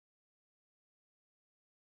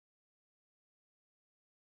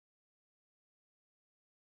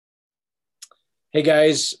Hey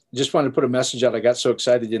guys, just wanted to put a message out. I got so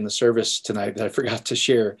excited in the service tonight that I forgot to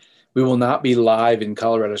share. We will not be live in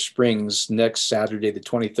Colorado Springs next Saturday, the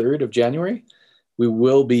 23rd of January. We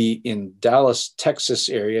will be in Dallas, Texas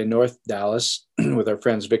area, North Dallas, with our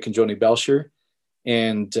friends Vic and Joni Belcher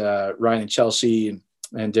and Ryan and Chelsea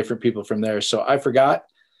and different people from there. So I forgot,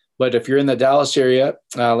 but if you're in the Dallas area,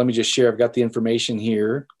 let me just share. I've got the information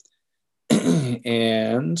here.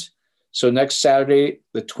 And so next Saturday,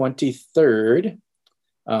 the 23rd,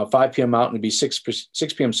 5 p.m. Mountain, would be 6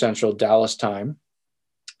 p.m. Central, Dallas time.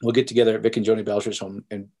 We'll get together at Vic and Joni Belcher's home.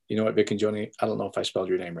 And you know what, Vic and Joni, I don't know if I spelled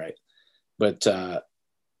your name right, but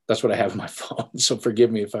that's what I have on my phone. So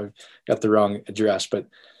forgive me if I've got the wrong address. But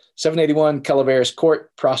 781 Calaveras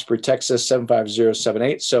Court, Prosper, Texas,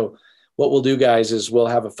 75078. So what we'll do, guys, is we'll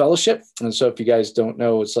have a fellowship. And so if you guys don't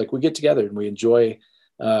know, it's like we get together and we enjoy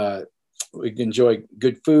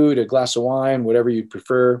good food, a glass of wine, whatever you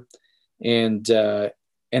prefer. And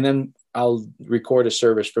then I'll record a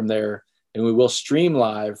service from there, and we will stream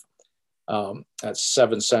live at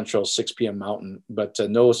 7 Central, 6 p.m. Mountain, but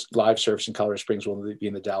no live service in Colorado Springs. Will be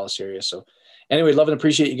in the Dallas area. So anyway, love and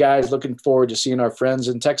appreciate you guys. Looking forward to seeing our friends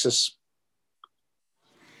in Texas.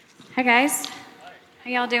 Hi, guys. How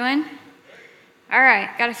y'all doing? All right,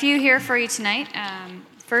 got a few here for you tonight.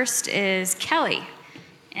 First is Kelly,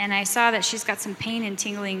 and I saw that she's got some pain and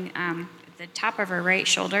tingling at the top of her right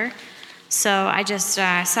shoulder. So I just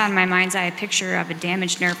saw in my mind's eye a picture of a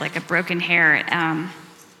damaged nerve, like a broken hair.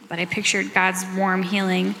 But I pictured God's warm,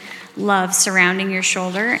 healing love surrounding your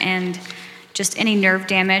shoulder and just any nerve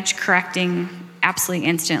damage correcting absolutely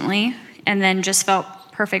instantly. And then just felt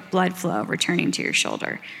perfect blood flow returning to your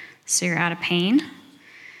shoulder. So you're out of pain.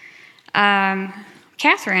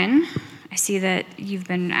 Catherine, I see that you've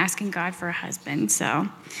been asking God for a husband. So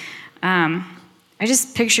I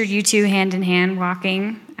just pictured you two hand in hand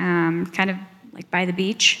walking, kind of like by the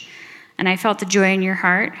beach, and I felt the joy in your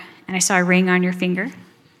heart, and I saw a ring on your finger.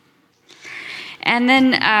 And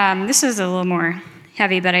then this is a little more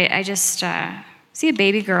heavy, but I just see a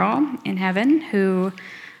baby girl in heaven who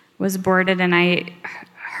was aborted, and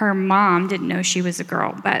her mom didn't know she was a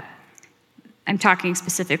girl, but I'm talking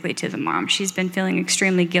specifically to the mom. She's been feeling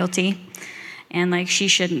extremely guilty, and like she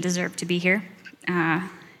shouldn't deserve to be here.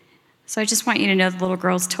 So I just want you to know the little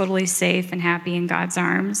girl's totally safe and happy in God's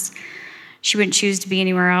arms. She wouldn't choose to be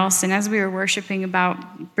anywhere else. And as we were worshiping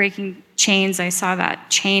about breaking chains, I saw that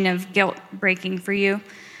chain of guilt breaking for you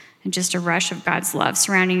and just a rush of God's love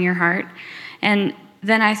surrounding your heart. And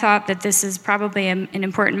then I thought that this is probably an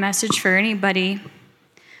important message for anybody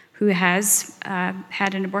who has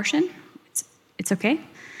had an abortion. It's okay.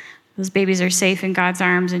 Those babies are safe in God's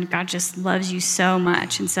arms, and God just loves you so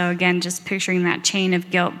much. And so, again, just picturing that chain of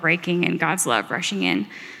guilt breaking and God's love rushing in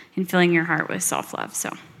and filling your heart with self-love.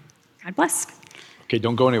 So, God bless. Okay,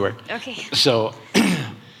 don't go anywhere. Okay. So,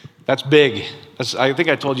 that's big. I think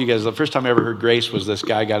I told you guys, the first time I ever heard grace was this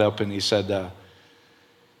guy got up and he said,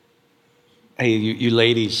 hey, you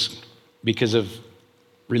ladies, because of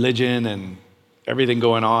religion and everything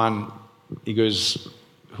going on, he goes,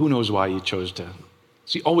 who knows why you chose to...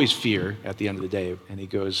 See, always fear at the end of the day. And he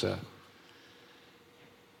goes,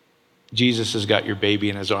 Jesus has got your baby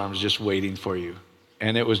in his arms just waiting for you.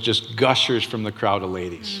 And it was just gushers from the crowd of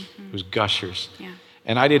ladies. Mm-hmm. It was gushers. Yeah.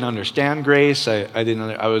 And I didn't understand grace.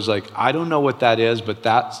 I was like, I don't know what that is, but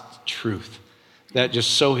that's truth. That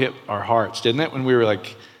just so hit our hearts, didn't it? When we were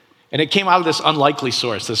like, and it came out of this unlikely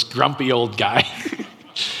source, this grumpy old guy.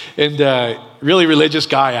 And really religious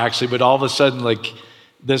guy, actually, but all of a sudden, like,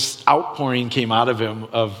 this outpouring came out of him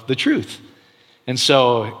of the truth. And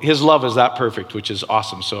so his love is that perfect, which is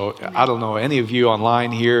awesome. So I don't know, any of you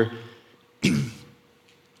online here, to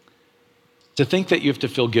think that you have to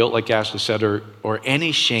feel guilt, like Ashley said, or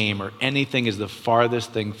any shame or anything is the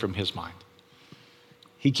farthest thing from his mind.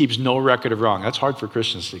 He keeps no record of wrong. That's hard for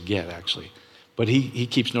Christians to get, actually. But he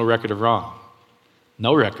keeps no record of wrong.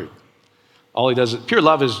 No record. All he does is, pure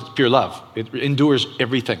love is pure love. It endures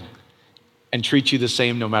everything and treats you the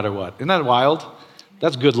same no matter what. Isn't that wild?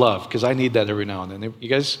 That's good love, because I need that every now and then. You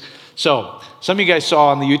guys? So, some of you guys saw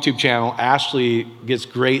on the YouTube channel, Ashley gets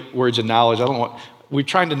great words of knowledge. We're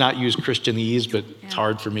trying to not use Christianese, but it's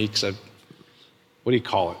hard for me because what do you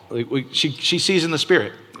call it? She sees in the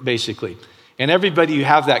Spirit, basically. And everybody, you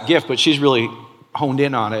have that gift, but she's really honed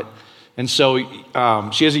in on it. And so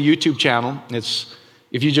she has a YouTube channel.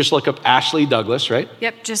 If you just look up Ashley Douglas, right?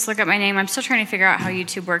 Yep, just look up my name. I'm still trying to figure out how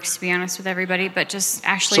YouTube works, to be honest with everybody, but just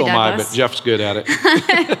Ashley Douglas. So am I, but Jeff's good at it.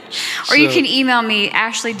 Or you can email me,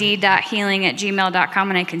 ashleyd.healing@gmail.com,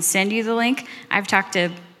 and I can send you the link. I've talked to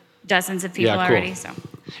dozens of people already. So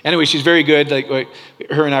Anyway, she's very good. Like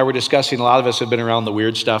her and I were discussing, a lot of us have been around the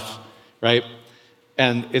weird stuff, right?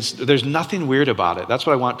 And there's nothing weird about it. That's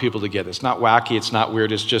what I want people to get. It's not wacky, it's not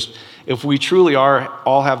weird. It's just, if we truly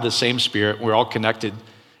all have the same spirit, we're all connected,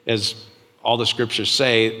 as all the scriptures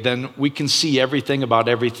say, then we can see everything about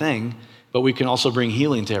everything, but we can also bring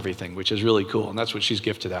healing to everything, which is really cool. And that's what she's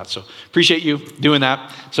gifted at. So appreciate you doing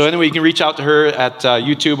that. So anyway, you can reach out to her at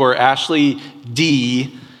YouTube or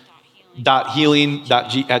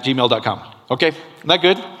ashleyd.healing@gmail.com. Okay, isn't that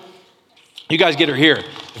good? You guys get her here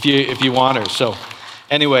if you want her. So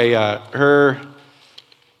anyway, her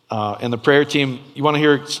and the prayer team, you want to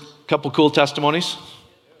hear a couple cool testimonies?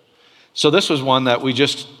 So this was one that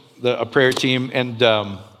a prayer team, and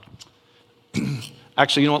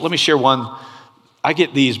actually, you know what, let me share one. I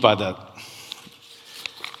get these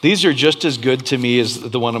these are just as good to me as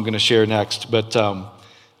the one I'm going to share next, but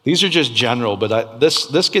these are just general, but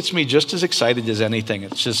this gets me just as excited as anything.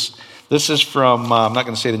 This is from, I'm not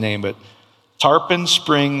going to say the name, but Tarpon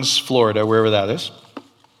Springs, Florida, wherever that is.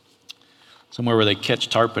 Somewhere where they catch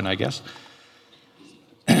tarpon, I guess.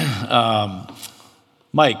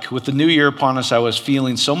 Mike, with the new year upon us, I was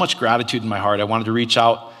feeling so much gratitude in my heart. I wanted to reach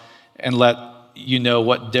out and let you know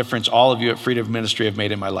what difference all of you at Freedom Ministry have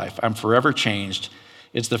made in my life. I'm forever changed.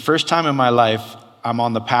 It's the first time in my life I'm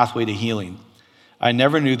on the pathway to healing. I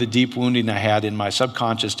never knew the deep wounding I had in my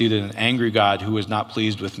subconscious due to an angry God who was not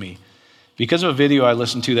pleased with me. Because of a video I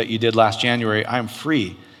listened to that you did last January, I am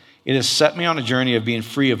free. It has set me on a journey of being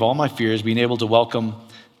free of all my fears, being able to welcome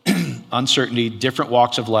uncertainty, different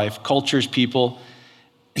walks of life, cultures, people,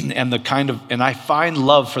 and I find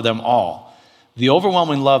love for them all. The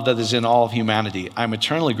overwhelming love that is in all of humanity. I'm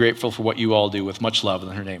eternally grateful for what you all do with much love in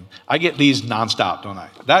her name. I get these nonstop, don't I?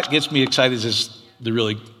 That gets me excited, is the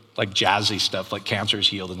really like jazzy stuff, like cancer is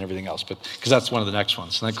healed and everything else, but because that's one of the next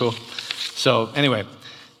ones. Isn't that cool? So anyway,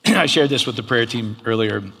 I shared this with the prayer team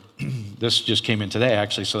earlier. This just came in today,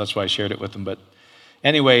 actually, so that's why I shared it with them. But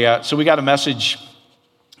anyway, so we got a message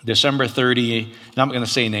December 30. Now I'm not going to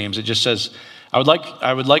say names. It just says, I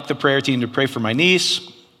would like the prayer team to pray for my niece.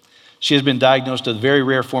 She has been diagnosed with a very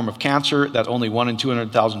rare form of cancer that only 1 in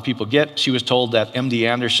 200,000 people get. She was told that MD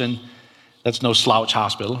Anderson, that's no slouch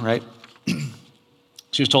hospital, right?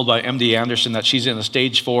 She was told by MD Anderson that she's in a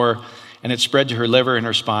stage 4 and it spread to her liver and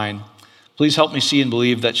her spine. Please help me see and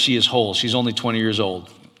believe that she is whole. She's only 20 years old.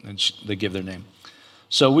 And they give their name.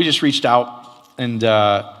 So we just reached out and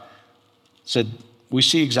said, we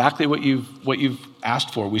see exactly what you've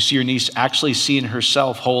asked for. We see your niece actually seeing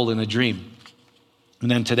herself whole in a dream. And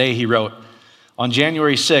then today he wrote, on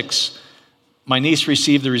January 6th, my niece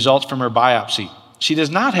received the results from her biopsy. She does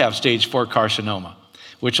not have stage 4 carcinoma,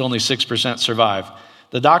 which only 6% survive.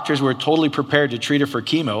 The doctors were totally prepared to treat her for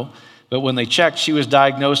chemo, but when they checked, she was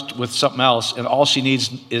diagnosed with something else, and all she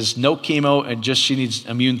needs is no chemo, and she needs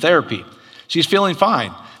immune therapy. She's feeling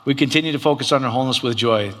fine. We continue to focus on her wholeness with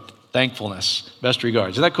joy, thankfulness. Best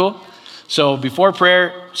regards. Isn't that cool? So before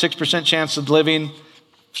prayer, 6% chance of living.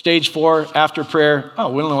 Stage 4, after prayer,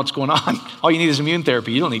 we don't know what's going on. All you need is immune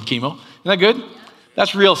therapy. You don't need chemo. Isn't that good?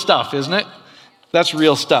 That's real stuff, isn't it? That's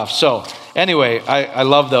real stuff. So anyway, I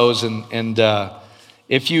love those, and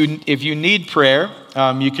if you need prayer,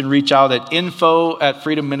 you can reach out at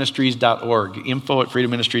info@freedomministries.org,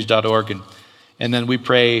 info@freedomministries.org, and then we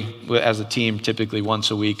pray as a team typically once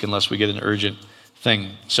a week unless we get an urgent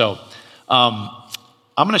thing. So I'm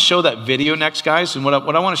going to show that video next, guys, and what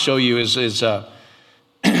I want to show you is one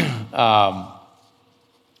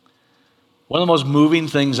of the most moving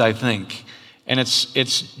things, I think, and it's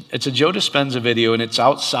a Joe Dispenza video, and it's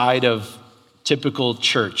outside of typical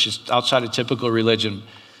church, it's outside of typical religion,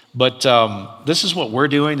 but this is what we're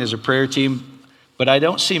doing as a prayer team, but I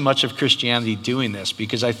don't see much of Christianity doing this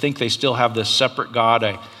because I think they still have this separate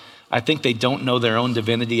God. I think they don't know their own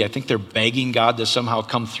divinity. I think they're begging God to somehow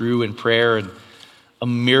come through in prayer, and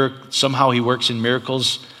somehow he works in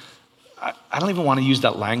miracles. I don't even want to use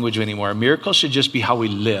that language anymore. A miracle should just be how we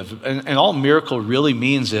live. And all miracle really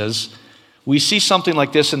means is we see something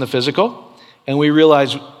like this in the physical, and we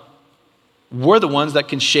realize we're the ones that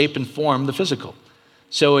can shape and form the physical.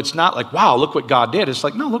 So it's not like, wow, look what God did. It's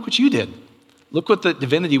like, no, look what you did. Look what the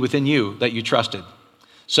divinity within you that you trusted.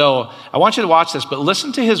 So I want you to watch this, but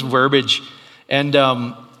listen to his verbiage. And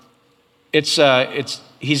he's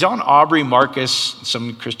on Aubrey Marcus.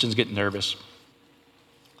 Some Christians get nervous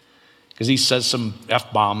because he says some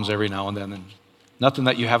F-bombs every now and then, and nothing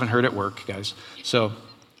that you haven't heard at work, guys. So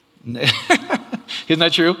isn't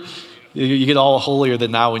that true? You get all holier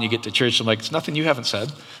than thou when you get to church. I'm like, it's nothing you haven't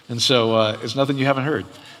said. And so it's nothing you haven't heard.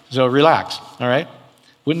 So relax, all right?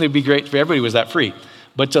 Wouldn't it be great if everybody was that free?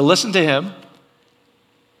 But to listen to him,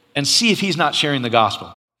 and see if he's not sharing the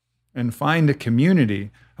gospel. And find a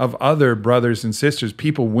community of other brothers and sisters,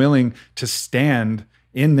 people willing to stand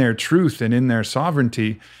in their truth and in their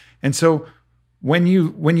sovereignty. And so when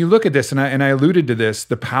you look at this, and I alluded to this,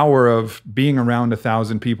 the power of being around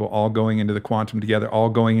 1,000 people all going into the quantum together, all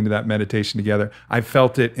going into that meditation together, I've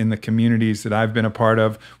felt it in the communities that I've been a part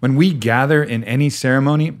of. When we gather in any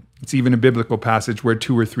ceremony, it's even a biblical passage where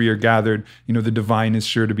 2 or 3 are gathered, the divine is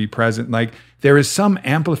sure to be present. Like, there is some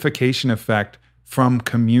amplification effect from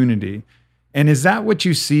community. And is that what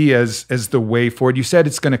you see as the way forward? You said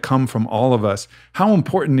it's going to come from all of us. How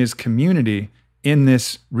important is community in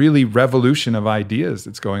this really revolution of ideas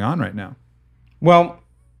that's going on right now? Well,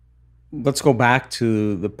 let's go back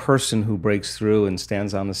to the person who breaks through and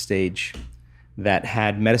stands on the stage that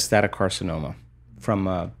had metastatic carcinoma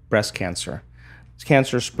from breast cancer. This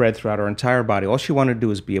cancer spread throughout her entire body. All she wanted to do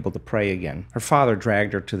was be able to pray again. Her father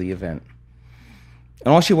dragged her to the event.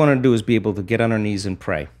 And all she wanted to do was be able to get on her knees and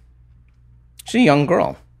pray. She's a young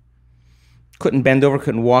girl. Couldn't bend over,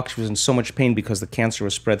 couldn't walk. She was in so much pain because the cancer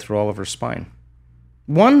was spread through all of her spine.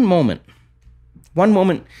 One moment,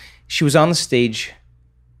 she was on the stage,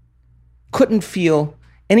 couldn't feel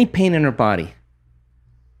any pain in her body,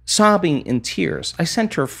 sobbing in tears. I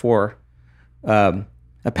sent her for a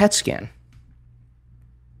PET scan.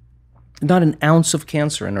 Not an ounce of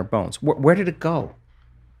cancer in her bones. Where did it go?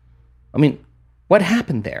 I mean, what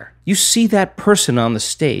happened there? You see that person on the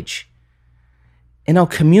stage, and our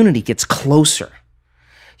community gets closer.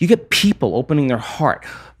 You get people opening their heart.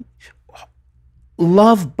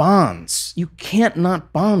 Love bonds. You can't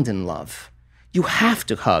not bond in love. You have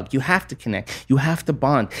to hug. You have to connect. You have to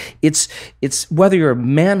bond. It's whether you're a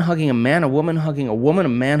man hugging a man, a woman hugging a woman, a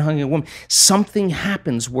man hugging a woman, something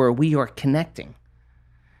happens where we are connecting.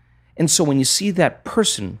 And so when you see that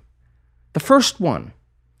person, the first one,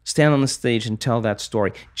 stand on the stage and tell that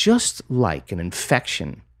story, just like an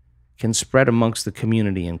infection can spread amongst the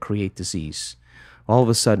community and create disease, all of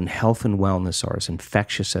a sudden health and wellness are as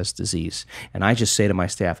infectious as disease. And I just say to my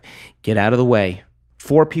staff, get out of the way.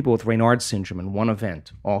 4 people with Raynaud's syndrome in one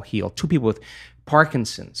event, all healed. 2 people with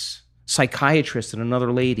Parkinson's, psychiatrist and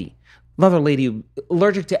another lady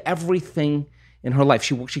allergic to everything in her life.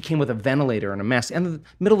 She came with a ventilator and a mask. And in the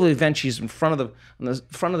middle of the event, she's in front of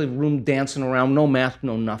the room dancing around, no mask,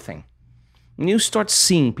 no nothing. And you start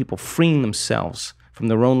seeing people freeing themselves from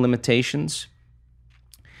their own limitations.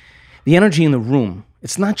 The energy in the room,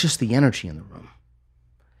 it's not just the energy in the room.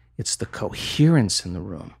 It's the coherence in the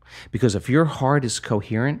room. Because if your heart is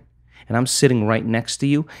coherent, and I'm sitting right next to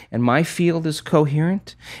you, and my field is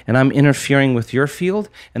coherent, and I'm interfering with your field,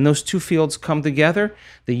 and those 2 fields come together,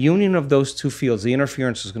 the union of those 2 fields, the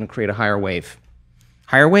interference is going to create a higher wave.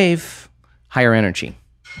 Higher wave, higher energy.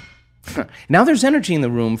 Now there's energy in the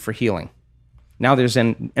room for healing. Now there's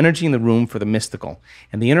an energy in the room for the mystical.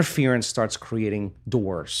 And the interference starts creating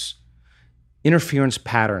doors. Interference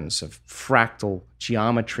patterns of fractal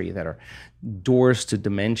geometry that are doors to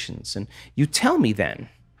dimensions. And you tell me then,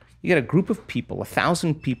 you get a group of people,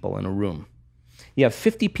 1,000 people in a room. You have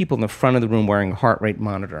 50 people in the front of the room wearing a heart rate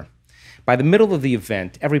monitor. By the middle of the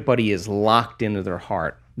event, everybody is locked into their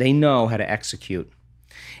heart. They know how to execute.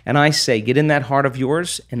 And I say, get in that heart of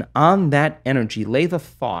yours, and on that energy, lay the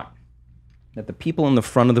thought that the people in the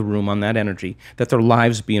front of the room on that energy, that their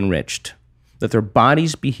lives be enriched, that their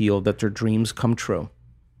bodies be healed, that their dreams come true.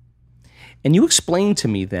 And you explain to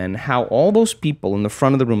me then how all those people in the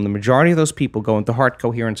front of the room, the majority of those people go into heart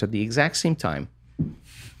coherence at the exact same time,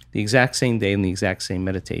 the exact same day, and the exact same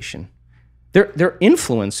meditation. They're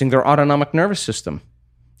influencing their autonomic nervous system.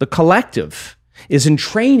 The collective is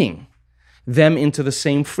entraining them into the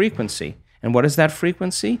same frequency. And what is that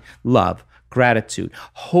frequency? Love, gratitude,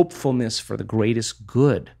 hopefulness for the greatest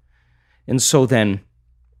good. And so then,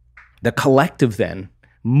 the collective then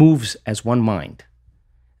moves as one mind,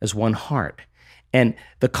 as one heart. And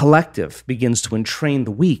the collective begins to entrain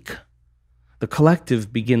the weak. The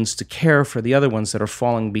collective begins to care for the other ones that are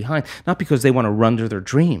falling behind, not because they want to run to their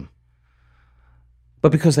dream,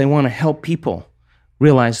 but because they want to help people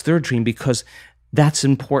realize their dream, because that's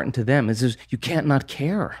important to them. You can't not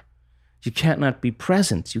care. You can't not be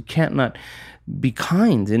present. You can't not be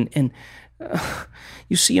kind. And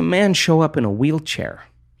you see a man show up in a wheelchair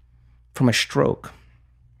from a stroke,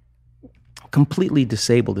 completely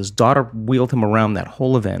disabled. His daughter wheeled him around that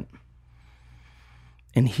whole event.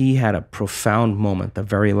 And he had a profound moment the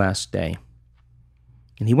very last day.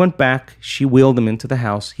 And he went back, she wheeled him into the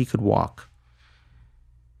house, he could walk.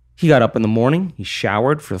 He got up in the morning, he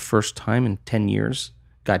showered for the first time in 10 years,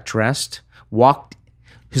 got dressed, walked.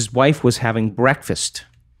 His wife was having breakfast.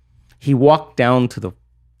 He walked down to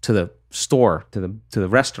the store, to the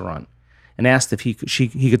restaurant, and asked if he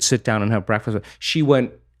could sit down and have breakfast. She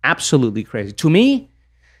went absolutely crazy. To me,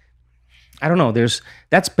 I don't know,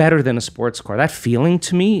 that's better than a sports car. That feeling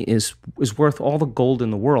to me is worth all the gold in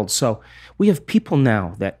the world. So we have people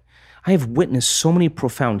now that I have witnessed so many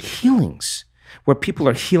profound healings where people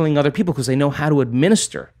are healing other people because they know how to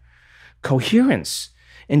administer coherence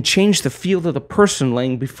and change the field of the person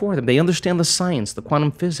laying before them. They understand the science, the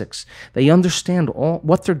quantum physics. They understand all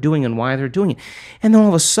what they're doing and why they're doing it. And then all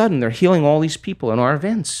of a sudden, they're healing all these people in our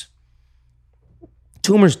events.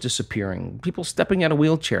 Tumors disappearing, people stepping out of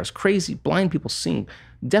wheelchairs, crazy, blind people seeing,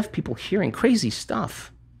 deaf people hearing, crazy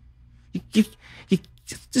stuff.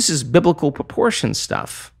 This is biblical proportion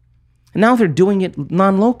stuff. And now they're doing it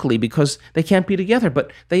non-locally because they can't be together,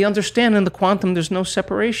 but they understand in the quantum there's no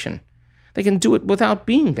separation. They can do it without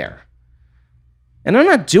being there. And they're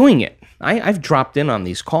not doing it. I've dropped in on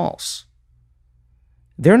these calls.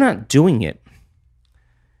 They're not doing it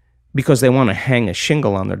because they want to hang a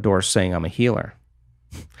shingle on their door saying, I'm a healer.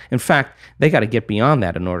 In fact, they got to get beyond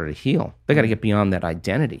that in order to heal. They got to get beyond that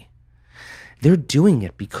identity. They're doing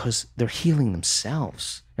it because they're healing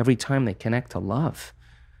themselves every time they connect to love.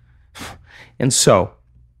 And so,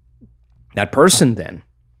 that person then,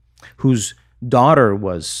 whose daughter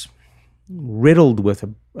was riddled with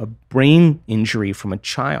a brain injury from a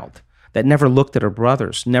child, that never looked at her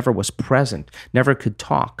brothers, never was present, never could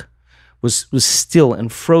talk, was still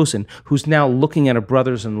and frozen, who's now looking at her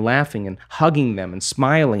brothers and laughing and hugging them and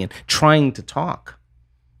smiling and trying to talk.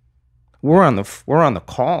 We're on the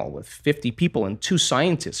call with 50 people and 2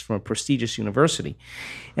 scientists from a prestigious university,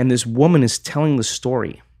 and this woman is telling the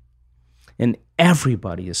story, and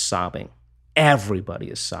everybody is sobbing. Everybody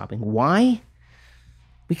is sobbing. Why?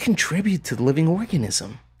 We contribute to the living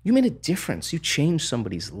organism. You made a difference. You changed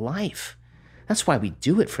somebody's life. That's why we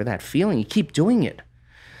do it, for that feeling. You keep doing it.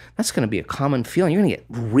 That's going to be a common feeling. You're going to get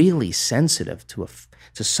really sensitive to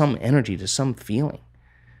some energy, to some feeling.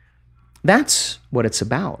 That's what it's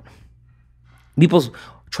about. People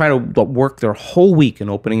try to work their whole week in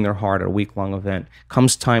opening their heart at a week-long event.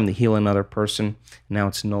 Comes time to heal another person. Now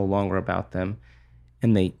it's no longer about them.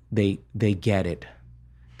 And they get it.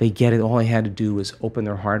 They get it. All they had to do was open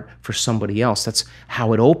their heart for somebody else. That's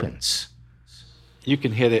how it opens. You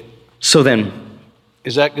can hit it. So then,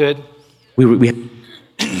 is that good?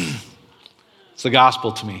 It's the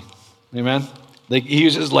gospel to me. Amen? He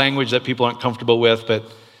uses language that people aren't comfortable with, but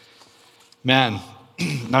man,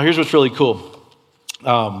 now here's what's really cool.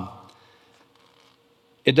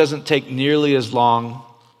 It doesn't take nearly as long.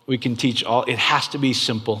 We can teach all. It has to be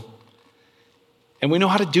simple. And we know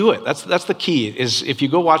how to do it. That's the key, is if you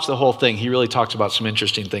go watch the whole thing, he really talks about some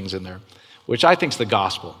interesting things in there, which I think is the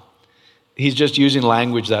gospel. He's just using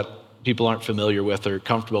language that people aren't familiar with or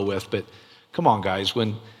comfortable with, but come on, guys,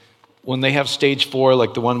 when they have stage 4,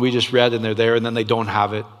 like the one we just read, and they're there and then they don't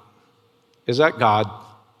have it, is that God?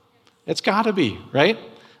 It's got to be, right?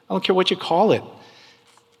 I don't care what you call it.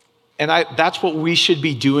 And that's what we should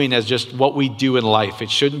be doing as just what we do in life. It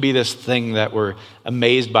shouldn't be this thing that we're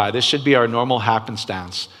amazed by. This should be our normal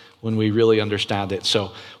happenstance when we really understand it.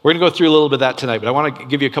 So we're going to go through a little bit of that tonight, but I want to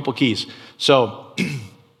give you a couple keys. So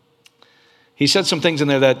he said some things in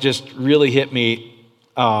there that just really hit me.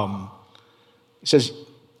 He says,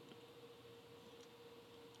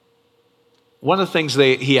 one of the things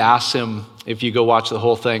he asks him, if you go watch the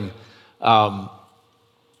whole thing, the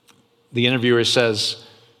interviewer says,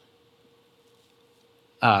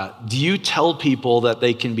 do you tell people that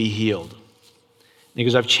they can be healed? And he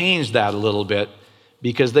goes, I've changed that a little bit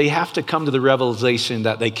because they have to come to the realization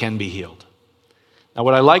that they can be healed. Now,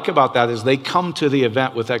 what I like about that is they come to the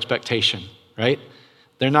event with expectation, right?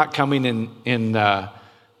 They're not coming in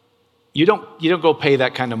you don't go pay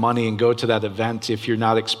that kind of money and go to that event if you're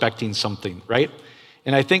not expecting something, right?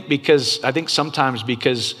 And I think sometimes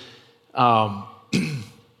because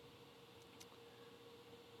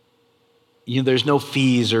there's no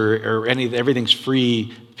fees or everything's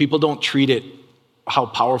free, people don't treat it how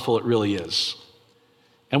powerful it really is.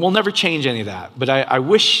 And we'll never change any of that. But I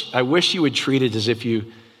wish you would treat it as if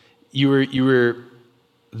you were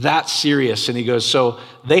that serious. And he goes, so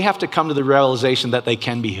they have to come to the realization that they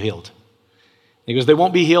can be healed. He goes, they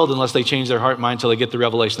won't be healed unless they change their heart and mind until they get the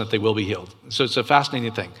revelation that they will be healed. So it's a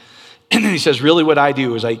fascinating thing. And then he says, really what I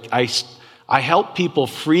do is I help people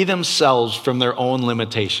free themselves from their own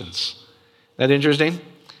limitations. Isn't that interesting?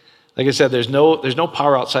 Like I said, there's no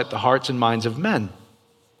power outside the hearts and minds of men.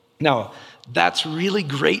 Now, that's really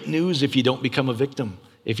great news if you don't become a victim.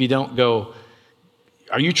 If you don't go,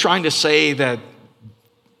 are you trying to say that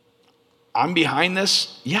I'm behind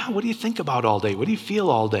this? Yeah, what do you think about all day? What do you feel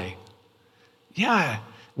all day? Yeah.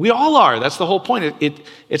 We all are. That's the whole point.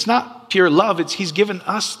 It's not pure love. He's given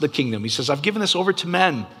us the kingdom. He says, I've given this over to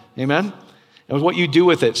men. Amen? And what you do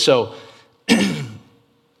with it. So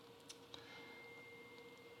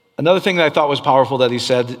another thing that I thought was powerful that he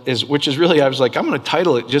said is, which is really, I was like, I'm going to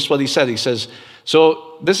title it just what he said. He says,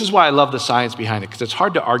 so this is why I love the science behind it, because it's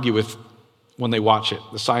hard to argue with when they watch it,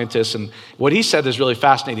 the scientists. And what he said is really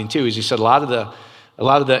fascinating too, is he said a lot of the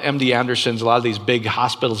MD Andersons, a lot of these big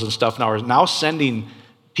hospitals and stuff now are now sending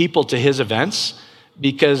people to his events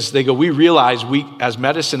because they go, we realize as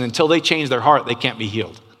medicine, until they change their heart, they can't be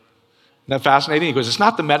healed. Isn't that fascinating? He goes, it's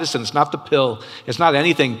not the medicine, it's not the pill, it's not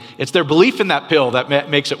anything. It's their belief in that pill that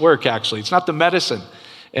makes it work, actually. It's not the medicine.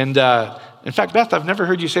 And in fact, Beth, I've never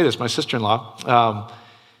heard you say this, my sister-in-law,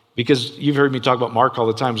 because you've heard me talk about Mark all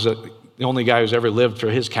the time, is the only guy who's ever lived for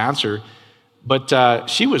his cancer. But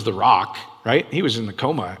she was the rock, right? He was in the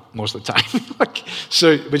coma most of the time.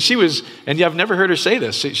 But she was, and I've never heard her say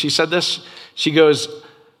this. She said this, she goes,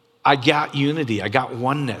 I got unity, I got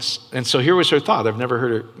oneness. And so here was her thought. I've never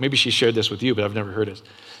heard her, maybe she shared this with you, but I've never heard it.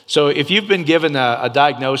 So if you've been given a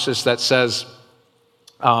diagnosis that says,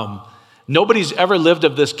 nobody's ever lived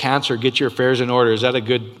of this cancer, get your affairs in order, is that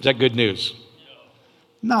good news?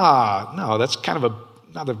 No, that's kind of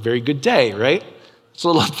not a very good day, right? It's a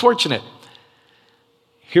little unfortunate.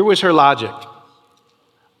 Here was her logic.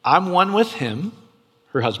 I'm one with him,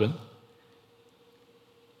 her husband,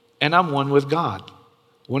 and I'm one with God.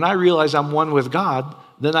 When I realize I'm one with God,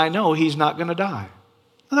 then I know he's not going to die.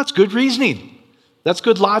 Well, that's good reasoning. That's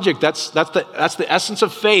good logic. That's the essence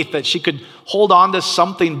of faith, that she could hold on to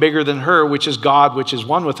something bigger than her, which is God, which is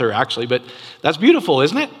one with her, actually. But that's beautiful,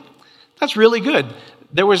 isn't it? That's really good.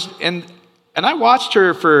 And I watched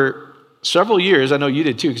her for several years. I know you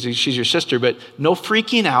did too, because she's your sister, but no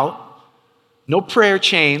freaking out, no prayer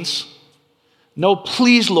chains, no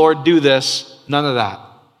please, Lord, do this, none of that.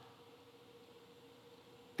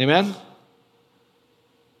 Amen?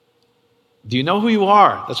 Do you know who you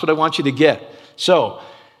are? That's what I want you to get. So,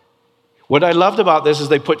 what I loved about this is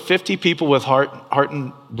they put 50 people with heart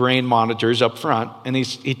and brain monitors up front, and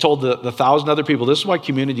he told the 1,000 other people, this is why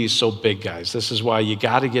community is so big, guys. This is why you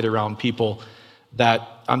got to get around people that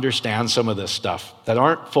understand some of this stuff, that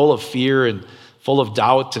aren't full of fear and full of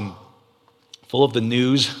doubt and full of the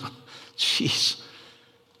news. Jeez.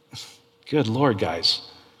 Good Lord, guys.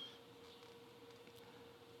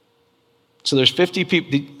 So there's 50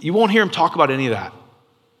 people. You won't hear him talk about any of that,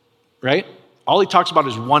 right? All he talks about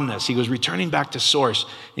is oneness. He goes returning back to source.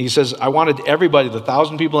 And he says, I wanted everybody, the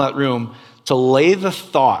 1,000 people in that room, to lay the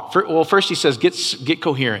thought. First he says, get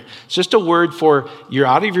coherent. It's just a word for you're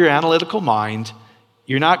out of your analytical mind.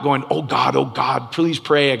 You're not going, oh God, please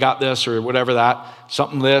pray, I got this, or whatever that,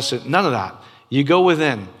 something this, none of that. You go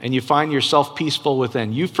within and you find yourself peaceful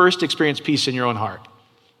within. You first experience peace in your own heart.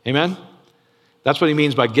 Amen? That's what he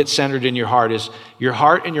means by get centered in your heart, is your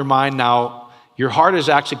heart and your mind now. Your heart is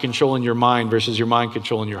actually controlling your mind versus your mind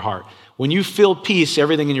controlling your heart. When you feel peace,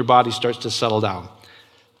 everything in your body starts to settle down.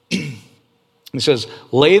 He says,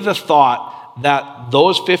 lay the thought that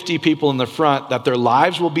those 50 people in the front, that their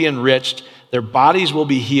lives will be enriched, their bodies will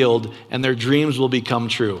be healed, and their dreams will become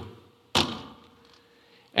true.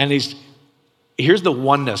 And here's the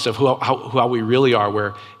oneness of how we really are,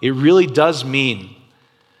 where it really does mean,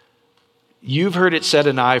 you've heard it said,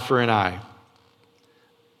 an eye for an eye.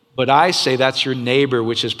 But I say that's your neighbor,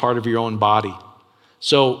 which is part of your own body.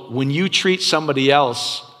 So when you treat somebody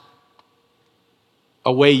else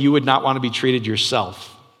a way you would not want to be treated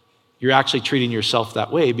yourself, you're actually treating yourself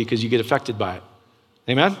that way because you get affected by it.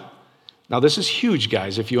 Amen? Now this is huge,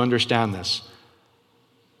 guys, if you understand this.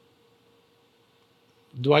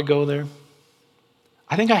 Do I go there?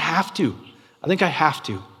 I think I have to.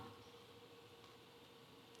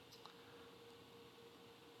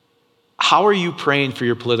 How are you praying for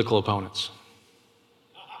your political opponents?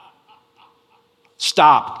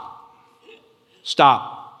 Stop.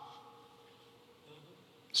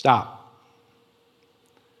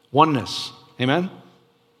 Oneness. Amen?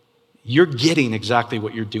 You're getting exactly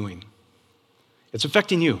what you're doing. It's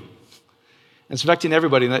affecting you. It's affecting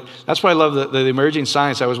everybody. And that's why I love the emerging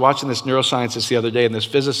science. I was watching this neuroscientist the other day, and this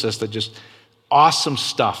physicist that just, awesome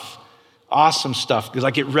stuff. Because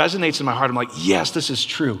like it resonates in my heart. I'm like, yes, this is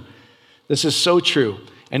true. This is so true.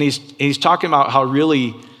 And he's talking about how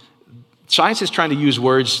really science is trying to use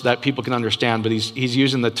words that people can understand, but he's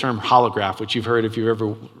using the term holograph, which you've heard if you've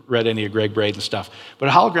ever read any of Greg Braden stuff. But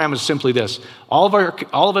a hologram is simply this. All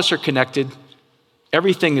of us are connected.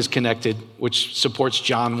 Everything is connected, which supports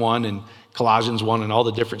John 1 and Colossians 1 and all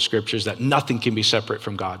the different scriptures, that nothing can be separate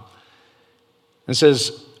from God. And it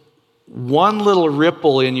says, one little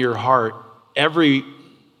ripple in your heart, every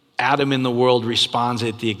Adam in the world responds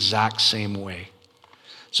it the exact same way.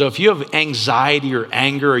 So if you have anxiety or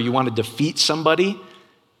anger or you want to defeat somebody,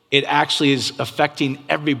 it actually is affecting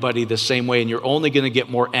everybody the same way, and you're only going to get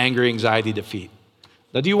more anger, anxiety, defeat.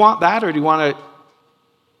 Now, do you want that, or do you want to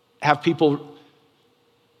have people,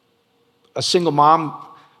 a single mom?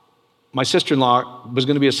 My sister-in-law was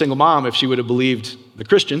going to be a single mom if she would have believed the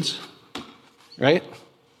Christians, right?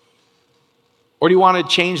 Or do you want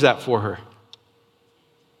to change that for her?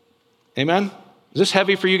 Amen? Is this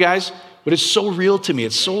heavy for you guys? But it's so real to me.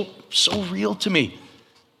 It's so real to me.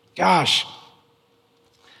 Gosh.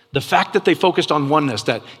 The fact that they focused on oneness,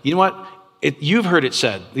 that, you know what? You've heard it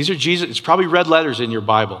said. These are Jesus. It's probably red letters in your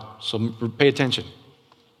Bible, so pay attention.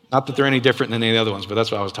 Not that they're any different than any other ones, but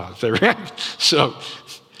that's what I was taught. So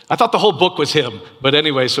I thought the whole book was him. But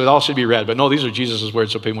anyway, so it all should be read. But no, these are Jesus'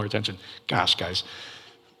 words, so pay more attention. Gosh, guys.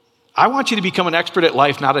 I want you to become an expert at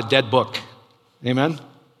life, not a dead book. Amen?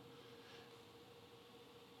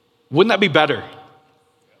 Wouldn't that be better?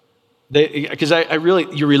 Because I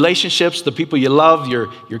really, your relationships, the people you love, your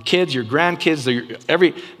kids, your grandkids,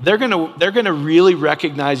 they're gonna really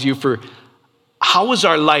recognize you for how was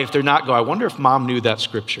our life. They're not go, I wonder if mom knew that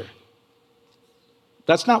scripture.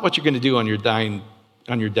 That's not what you're gonna do on your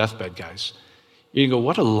deathbed, guys. You're gonna go,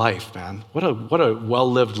 what a life, man. What a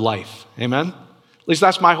well-lived life. Amen? At least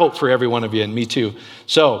that's my hope for every one of you, and me too.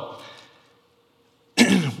 So,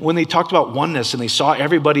 when they talked about oneness and they saw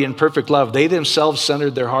everybody in perfect love, they themselves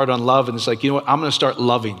centered their heart on love. And it's like, you know what? I'm going to start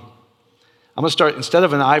loving. I'm going to start, instead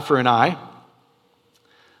of an eye for an eye,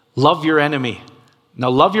 love your enemy. Now,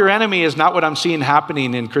 love your enemy is not what I'm seeing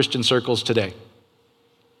happening in Christian circles today.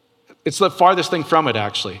 It's the farthest thing from it,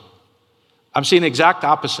 actually. I'm seeing the exact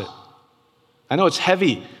opposite. I know it's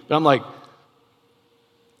heavy, but I'm like,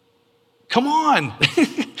 come on.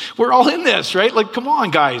 We're all in this, right? Like, come on,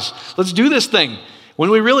 guys. Let's do this thing. When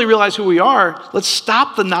we really realize who we are, let's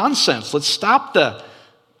stop the nonsense. Let's stop the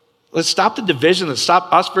division. Let's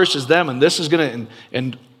stop us versus them. And this is going to,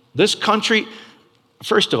 and this country,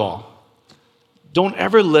 first of all, don't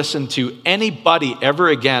ever listen to anybody ever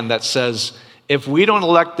again that says, if we don't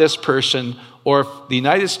elect this person, or if the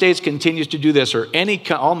United States continues to do this, or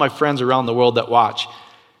all my friends around the world that watch,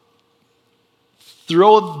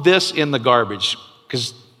 throw this in the garbage.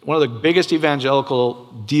 Because one of the biggest evangelical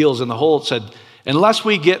deals in the whole said, unless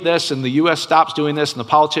we get this and the U.S. stops doing this and the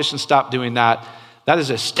politicians stop doing that, that is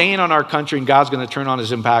a stain on our country, and God's going to turn on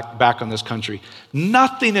his impact back on this country.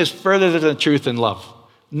 Nothing is further than the truth and love.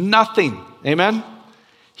 Nothing. Amen?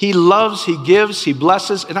 He loves, he gives, he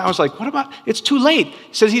blesses. And I was like, what about, it's too late.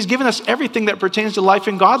 He says he's given us everything that pertains to life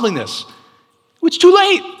and godliness. It's too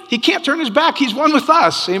late. He can't turn his back. He's one with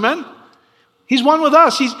us. Amen? He's one with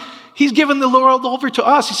us. He's given the world over to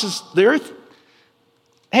us. He says, the earth,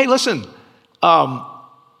 hey, listen,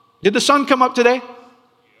 did the sun come up today?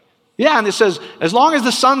 Yeah, and it says, as long as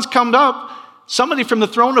the sun's come up, somebody from the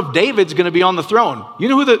throne of David's going to be on the throne. You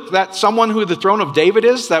know who the throne of David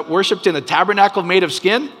is that worshiped in a tabernacle made of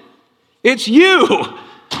skin? It's you.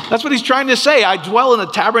 That's what he's trying to say. I dwell in a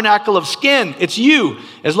tabernacle of skin. It's you.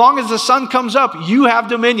 As long as the sun comes up, you have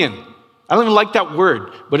dominion. I don't even like that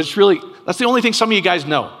word, but it's really, that's the only thing some of you guys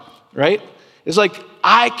know, right? It's like,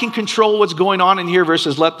 I can control what's going on in here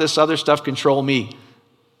versus let this other stuff control me.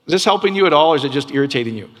 Is this helping you at all, or is it just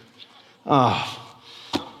irritating you?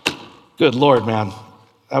 Good Lord, man.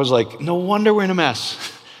 I was like, no wonder we're in a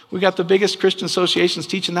mess. We got the biggest Christian associations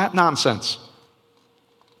teaching that nonsense.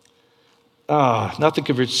 Nothing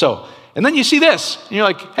could reach. So, and then you see this, and you're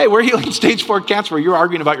like, hey, we're healing stage 4 cancer where you're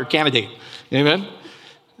arguing about your candidate. Amen?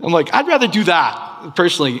 I'm like, I'd rather do that,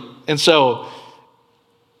 personally. And so,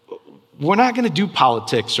 we're not going to do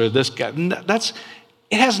politics or this guy.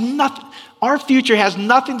 It has nothing, our future has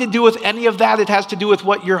nothing to do with any of that. It has to do with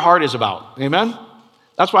what your heart is about. Amen?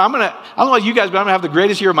 That's why I don't know about you guys, but I'm going to have the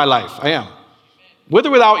greatest year of my life. I am. With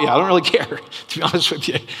or without you, I don't really care, to be honest with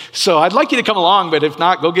you. So I'd like you to come along, but if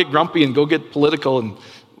not, go get grumpy and go get political and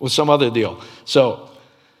with some other deal. So,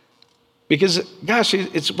 because, gosh,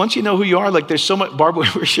 it's once you know who you are, like there's so much, Barbara,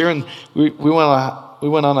 we were sharing, we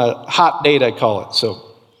went on a hot date, I call it.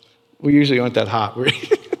 So we usually aren't that hot.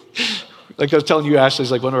 Like I was telling you,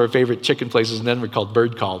 Ashley's like one of our favorite chicken places in Denver called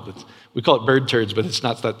Bird Call. But we call it bird turds, but it's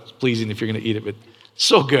not that pleasing if you're going to eat it. But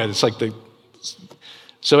so good. It's like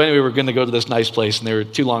so anyway, we're going to go to this nice place, and they were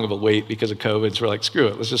too long of a wait because of COVID. So we're like, screw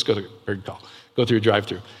it. Let's just go to Bird Call. Go through a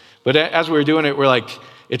drive-through. But as we were doing it, we're like,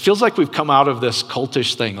 it feels like we've come out of this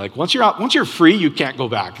cultish thing. Like once you're free, you can't go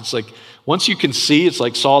back. It's like once you can see, it's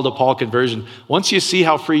like Saul to Paul conversion. Once you see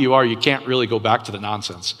how free you are, you can't really go back to the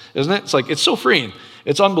nonsense, isn't it? It's like, it's so freeing.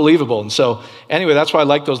 It's unbelievable. And so anyway, that's why I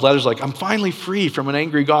like those letters like, I'm finally free from an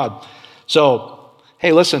angry God. So,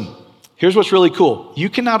 hey, listen, here's what's really cool. You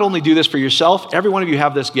can not only do this for yourself, every one of you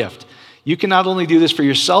have this gift. You can not only do this for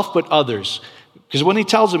yourself, but others. Because when he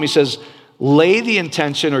tells them, he says, lay the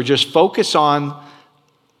intention or just focus on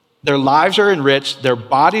their lives are enriched, their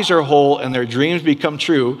bodies are whole, and their dreams become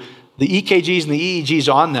true. The EKGs and the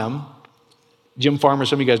EEGs on them, Jim Farmer,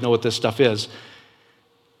 some of you guys know what this stuff is.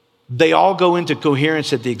 They all go into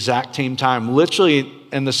coherence at the exact same time. Literally,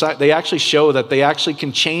 and they actually show that they actually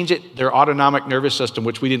can change their autonomic nervous system,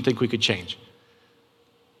 which we didn't think we could change.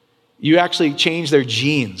 You actually change their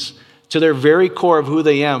genes to their very core of who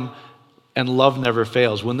they am, and love never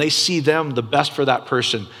fails. When they see them, the best for that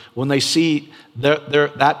person, when they see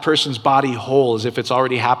that person's body whole as if it's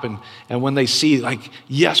already happened, and when they see like,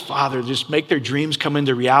 yes, Father, just make their dreams come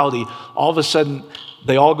into reality, all of a sudden,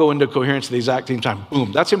 they all go into coherence at the exact same time.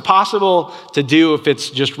 Boom. That's impossible to do if it's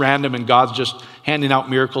just random and God's just handing out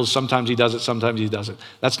miracles. Sometimes he does it, sometimes he doesn't.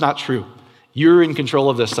 That's not true. You're in control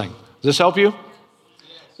of this thing. Does this help you?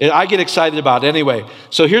 I get excited about it. Anyway,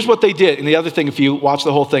 so here's what they did. And the other thing, if you watch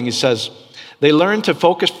the whole thing, it says, they learned to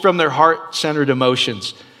focus from their heart-centered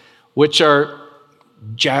emotions, which are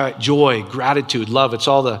joy, gratitude, love. It's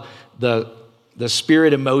all the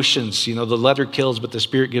spirit emotions. You know, the letter kills, but the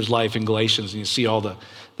spirit gives life in Galatians. And you see all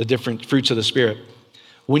the different fruits of the spirit.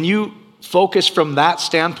 When you focus from that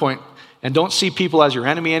standpoint and don't see people as your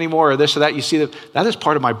enemy anymore or this or that, you see that is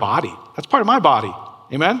part of my body. That's part of my body.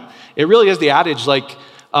 Amen? It really is the adage like,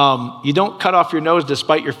 you don't cut off your nose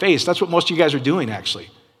despite your face. That's what most of you guys are doing, actually.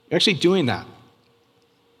 You're actually doing that.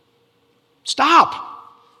 Stop.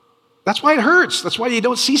 That's why it hurts. That's why you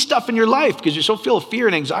don't see stuff in your life, because you're so full of fear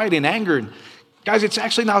and anxiety and anger. And guys, it's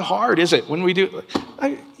actually not hard, is it? When we do,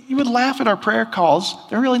 you would laugh at our prayer calls.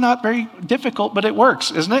 They're really not very difficult, but it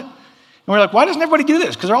works, isn't it? And we're like, why doesn't everybody do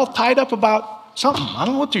this? Because they're all tied up about something. I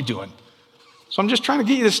don't know what they're doing. So I'm just trying to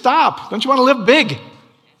get you to stop. Don't you want to live big?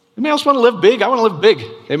 Anybody else want to live big? I want to live big.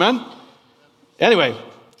 Amen? Anyway,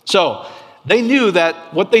 so they knew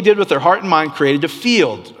that what they did with their heart and mind created a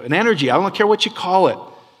field, an energy. I don't care what you call it.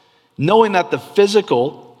 Knowing that the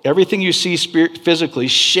physical, everything you see physically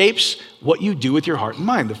shapes what you do with your heart and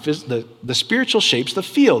mind. The spiritual shapes the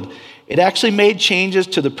field. It actually made changes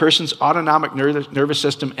to the person's autonomic nervous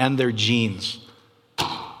system and their genes.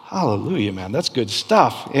 Hallelujah, man. That's good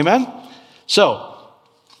stuff. Amen? So,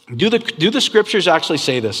 do the scriptures actually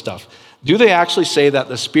say this stuff? Do they actually say that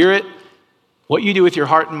the spirit, what you do with your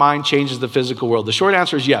heart and mind changes the physical world? The short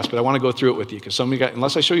answer is yes, but I want to go through it with you because some of you guys,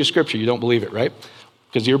 unless I show you scripture, you don't believe it, right?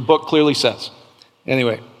 Because your book clearly says.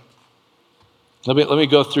 Anyway, let me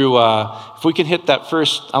go through, if we can hit that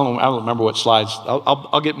first, I don't remember what slides.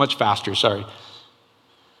 I'll get much faster, sorry.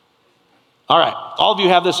 All right, all of you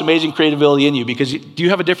have this amazing creativity in you because do you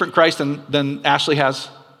have a different Christ than Ashley has?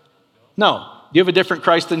 No. Do you have a different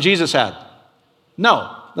Christ than Jesus had?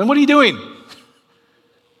 No. Then what are you doing?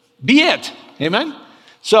 Be it. Amen?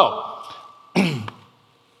 So,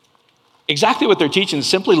 exactly what they're teaching is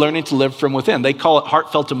simply learning to live from within. They call it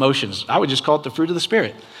heartfelt emotions. I would just call it the fruit of the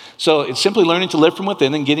Spirit. So it's simply learning to live from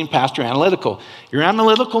within and getting past your analytical. Your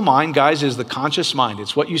analytical mind, guys, is the conscious mind.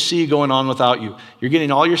 It's what you see going on without you. You're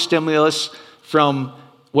getting all your stimulus from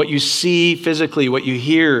what you see physically, what you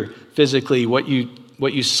hear physically, what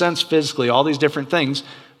you sense physically, all these different things.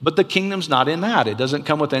 But the kingdom's not in that. It doesn't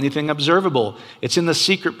come with anything observable. It's in the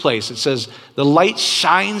secret place. It says the light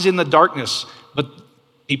shines in the darkness, but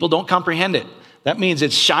people don't comprehend it. That means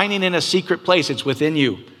it's shining in a secret place. It's within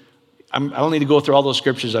you. I don't need to go through all those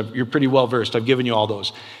scriptures. You're pretty well versed. I've given you all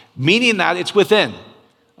those. Meaning that it's within.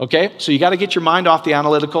 Okay? So you got to get your mind off the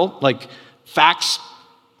analytical. Like facts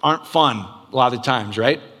aren't fun a lot of times,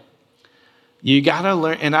 right? You got to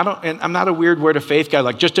learn, and I'm not a weird word of faith guy,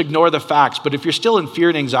 like just ignore the facts. But if you're still in fear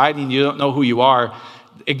and anxiety and you don't know who you are,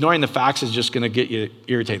 ignoring the facts is just going to get you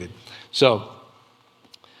irritated. So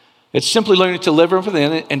it's simply learning to live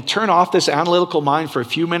within and turn off this analytical mind for a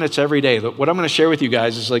few minutes every day. What I'm going to share with you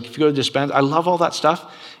guys is like, if you go to Dispense, I love all that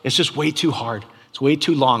stuff. It's just way too hard. It's way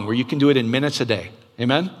too long where you can do it in minutes a day.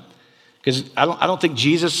 Amen? Because I don't think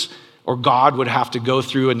Jesus or God would have to go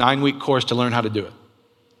through a 9-week course to learn how to do it.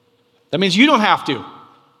 That means you don't have to.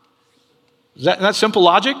 Is that simple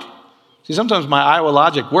logic? See, sometimes my Iowa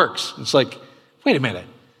logic works. It's like, wait a minute.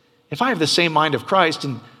 If I have the same mind of Christ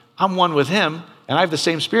and I'm one with him and I have the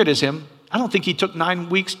same spirit as him, I don't think he took 9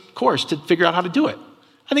 weeks course to figure out how to do it.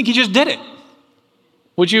 I think he just did it.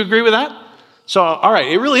 Would you agree with that? So, all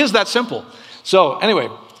right, it really is that simple. So anyway,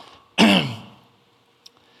 do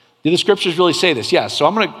the scriptures really say this? Yes. So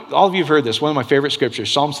all of you have heard this, one of my favorite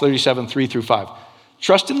scriptures, Psalms 37, 3-5.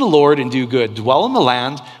 Trust in the Lord and do good. Dwell in the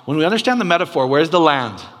land. When we understand the metaphor, where's the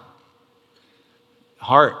land?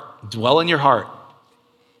 Heart. Dwell in your heart.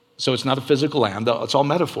 So it's not a physical land. It's all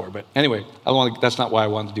metaphor. But anyway, that's not why I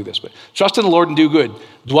wanted to do this. But trust in the Lord and do good.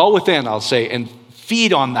 Dwell within, I'll say, and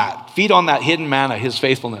feed on that. Feed on that hidden manna, his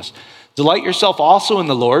faithfulness. Delight yourself also in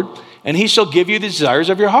the Lord, and he shall give you the desires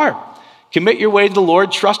of your heart. Commit your way to the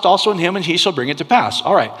Lord. Trust also in him, and he shall bring it to pass.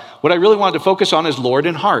 All right. What I really wanted to focus on is Lord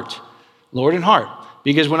and heart. Lord and heart.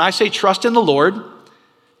 Because when I say trust in the Lord,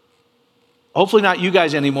 hopefully not you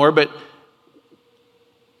guys anymore, but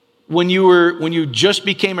when you just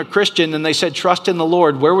became a Christian and they said trust in the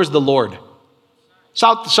Lord, where was the Lord?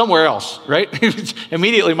 Somewhere else, right?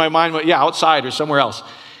 Immediately my mind went, outside or somewhere else.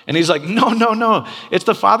 And he's like, no. It's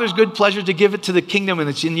the Father's good pleasure to give it to the kingdom, and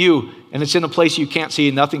it's in you, and it's in a place you can't see,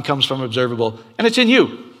 and nothing comes from observable, and it's in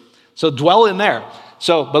you. So dwell in there.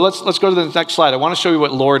 But let's go to the next slide. I want to show you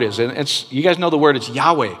what Lord is. And you guys know the word, it's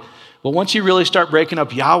Yahweh. But once you really start breaking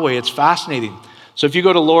up Yahweh, it's fascinating. So if you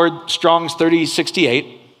go to Lord, Strong's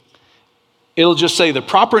 3068, it'll just say the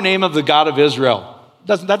proper name of the God of Israel.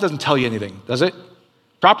 That doesn't tell you anything, does it?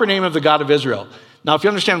 Proper name of the God of Israel. Now, if you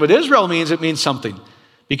understand what Israel means, it means something.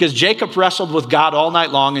 Because Jacob wrestled with God all night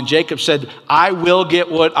long, and Jacob said, I will get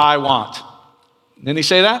what I want. Didn't he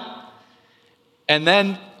say that? And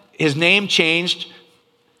then his name changed.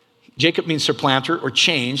 Jacob means supplanter or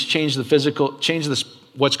change the physical, change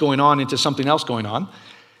what's going on into something else going on.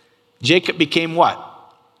 Jacob became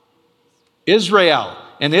what? Israel.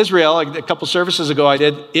 And Israel, a couple services ago I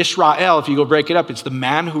did Israel. If you go break it up, it's the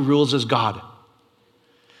man who rules as God.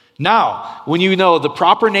 Now, when you know the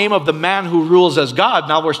proper name of the man who rules as God,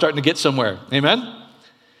 now we're starting to get somewhere. Amen?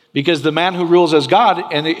 Because the man who rules as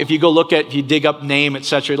God, and if you go look at, if you dig up name,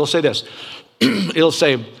 etc., it'll say this. It'll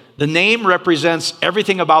say, the name represents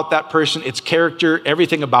everything about that person, its character,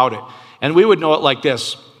 everything about it. And we would know it like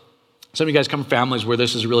this. Some of you guys come from families where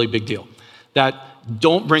this is a really big deal. That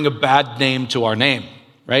don't bring a bad name to our name,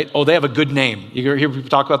 right? Oh, they have a good name. You hear people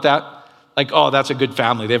talk about that? Like, oh, that's a good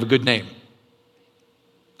family. They have a good name.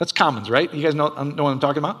 That's commons, right? You guys know what I'm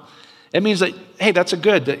talking about? It means that, hey, that's a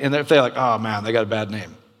good, and if they're like, oh man, they got a bad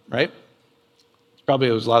name, right? Probably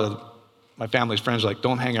it was a lot of my family's friends like,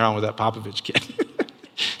 don't hang around with that Popovich kid.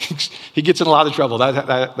 He gets in a lot of trouble.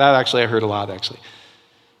 That actually I heard a lot, actually.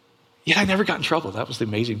 Yet I never got in trouble. That was the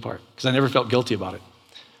amazing part, because I never felt guilty about it.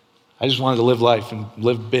 I just wanted to live life and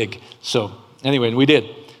live big. So anyway, and we did.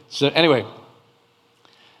 So anyway,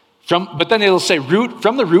 but then it'll say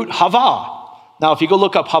from the root Hava. Now, if you go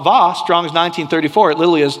look up Hava, Strong's 1934, it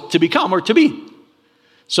literally is to become or to be.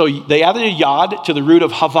 So they added a yod to the root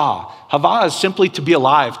of Hava. Hava is simply to be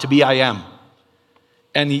alive, to be I am.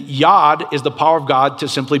 And yod is the power of God to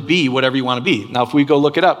simply be whatever you want to be. Now, if we go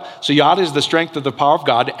look it up, so yod is the strength of the power of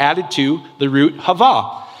God added to the root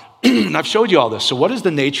Hava. And I've showed you all this. So what is the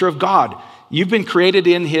nature of God? You've been created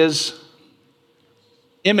in his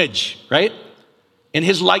image, right? In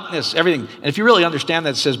his likeness, everything. And if you really understand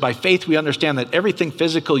that, it says, by faith we understand that everything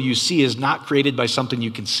physical you see is not created by something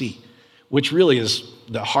you can see, which really is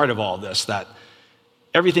the heart of all this, that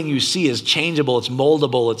everything you see is changeable, it's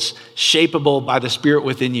moldable, it's shapeable by the Spirit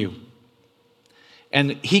within you.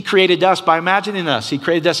 And he created us by imagining us. He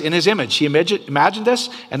created us in his image. He imagined us,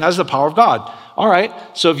 and that's the power of God. All right,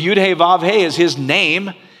 so if Yud He Vav He is his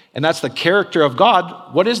name, and that's the character of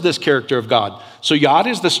God, what is this character of God? So Yod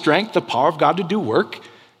is the strength, the power of God to do work.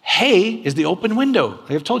 He is the open window.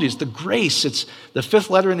 Like I've told you, it's the grace. It's the fifth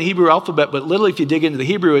letter in the Hebrew alphabet, but literally if you dig into the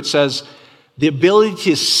Hebrew, it says the ability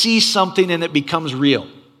to see something and it becomes real.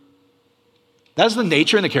 That's the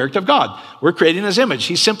nature and the character of God. We're created in his image.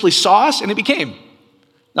 He simply saw us and it became.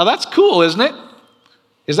 Now that's cool, isn't it?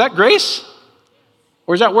 Is that grace?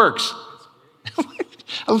 Or is that works?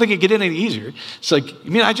 I don't think it get any easier. It's like,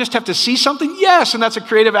 you mean I just have to see something? Yes, and that's a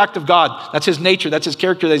creative act of God. That's his nature. That's his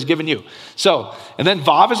character that he's given you. So, and then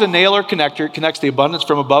Vav is a nail or connector. It connects the abundance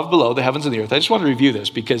from above, below, the heavens and the earth. I just want to review this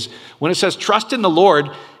because when it says trust in the Lord,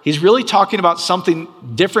 he's really talking about something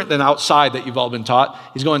different than outside that you've all been taught.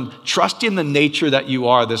 He's going, trust in the nature that you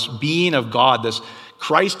are, this being of God, this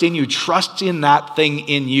Christ in you. Trust in that thing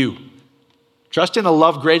in you. Trust in a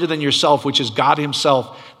love greater than yourself, which is God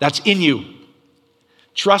himself. That's in you.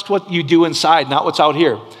 Trust what you do inside, not what's out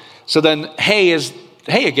here. So then, hey is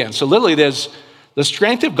hey again. So literally there's the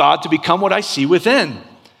strength of God to become what I see within.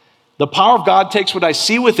 The power of God takes what I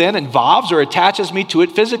see within and vavs or attaches me to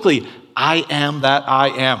it physically. I am that I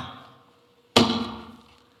am.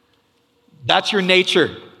 That's your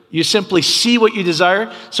nature. You simply see what you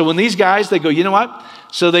desire. So when these guys, they go, you know what?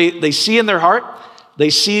 So they see in their heart, They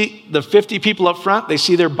see the 50 people up front, they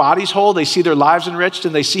see their bodies whole, they see their lives enriched,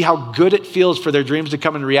 and they see how good it feels for their dreams to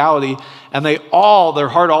come in reality, and their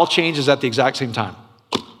heart all changes at the exact same time.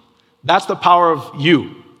 That's the power of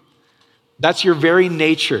you. That's your very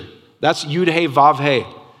nature. That's Yud-He Vav-He.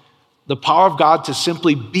 The power of God to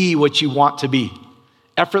simply be what you want to be.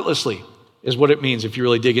 Effortlessly is what it means if you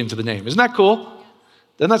really dig into the name. Isn't that cool?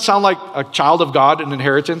 Doesn't that sound like a child of God, an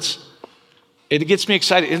inheritance? It gets me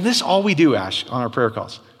excited. Isn't this all we do, Ash, on our prayer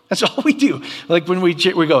calls? That's all we do. Like when we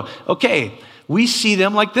go, okay, we see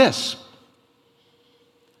them like this.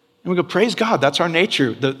 And we go, praise God, that's our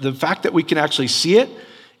nature. The fact that we can actually see it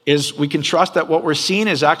is we can trust that what we're seeing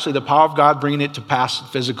is actually the power of God bringing it to pass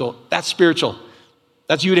physical. That's spiritual.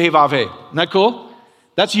 That's Yud-He Vav-He. Isn't that cool?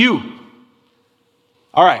 That's you.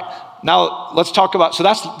 All right. Now let's talk about, so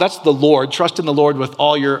that's the Lord. Trust in the Lord with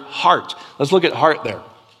all your heart. Let's look at heart there.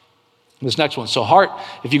 This next one. So heart,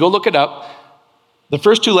 if you go look it up, the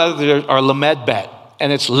first two letters are lamed bet,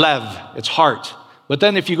 and it's lev, it's heart. But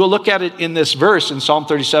then if you go look at it in this verse in Psalm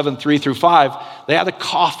 37, 3-5, they had a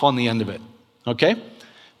cough on the end of it. Okay?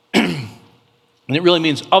 And it really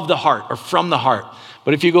means of the heart or from the heart.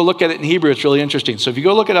 But if you go look at it in Hebrew, it's really interesting. So if you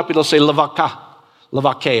go look it up, it'll say lavaka.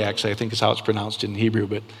 Lavake, actually, I think is how it's pronounced in Hebrew,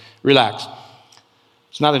 but relax.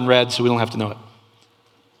 It's not in red, so we don't have to know it.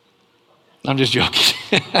 I'm just joking.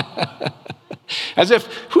 As if,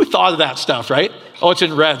 who thought of that stuff, right? Oh, it's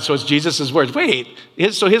in red, so it's Jesus' words. Wait,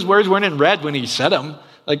 so his words weren't in red when he said them.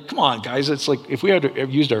 Like, come on, guys. It's like if we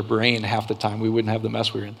had used our brain half the time, we wouldn't have the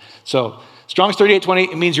mess we're in. So Strong's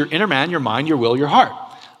 38:20, it means your inner man, your mind, your will, your heart.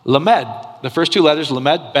 Lamed, the first two letters,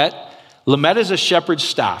 lamed, bet. Lamed is a shepherd's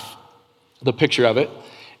staff, the picture of it.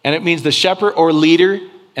 And it means the shepherd or leader.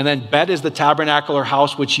 And then bet is the tabernacle or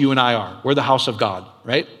house, which you and I are. We're the house of God,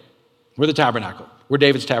 right? We're the tabernacle. We're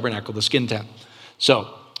David's tabernacle, the skin tent.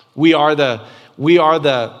 So we are the,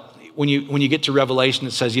 when you get to Revelation,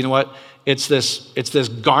 it says, you know what? It's this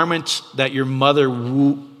garment that your mother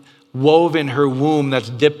wove in her womb that's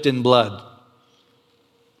dipped in blood.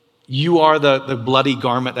 You are the bloody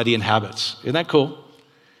garment that he inhabits. Isn't that cool?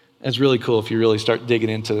 That's really cool if you really start digging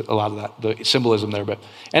into a lot of that, the symbolism there. But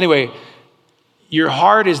anyway, your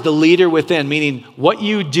heart is the leader within, meaning what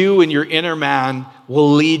you do in your inner man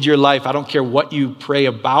will lead your life. I don't care what you pray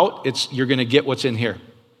about, you're going to get what's in here.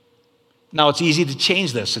 Now, it's easy to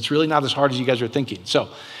change this. It's really not as hard as you guys are thinking. So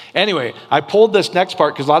anyway, I pulled this next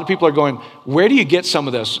part because a lot of people are going, where do you get some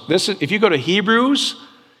of this? If you go to Hebrew,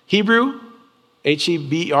 Hebrew,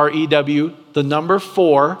 the number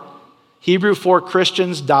 4,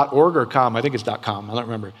 Hebrew4Christians.org or com. I think it's .com. I don't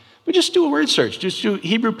remember. But just do a word search. Just do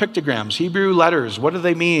Hebrew pictograms, Hebrew letters. What do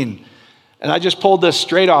they mean? And I just pulled this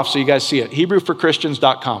straight off so you guys see it.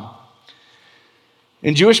 Hebrew4Christians.com.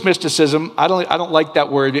 In Jewish mysticism, I don't like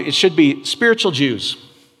that word. It should be spiritual Jews,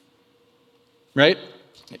 right?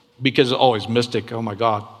 Because always mystic. Oh my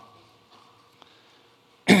God.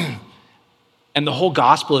 And the whole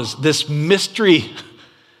gospel is this mystery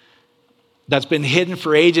that's been hidden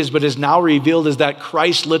for ages, but is now revealed, is that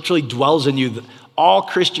Christ literally dwells in you. All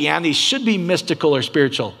Christianity should be mystical or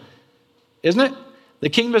spiritual, isn't it? The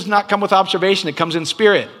kingdom does not come with observation. It comes in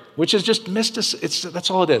spirit, which is just mysticism. That's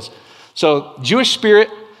all it is. So Jewish spirit,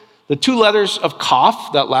 the two letters of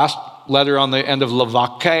Kaf, that last letter on the end of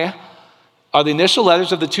Lavake, are the initial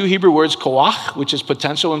letters of the two Hebrew words koach, which is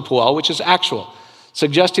potential, and poel, which is actual,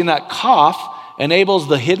 suggesting that Kaf enables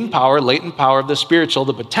the hidden power, latent power of the spiritual,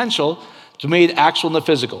 the potential, to be made actual in the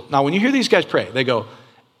physical. Now, when you hear these guys pray, they go,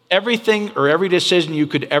 everything or every decision you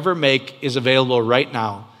could ever make is available right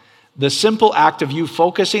now. The simple act of you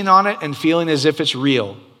focusing on it and feeling as if it's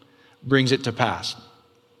real brings it to pass.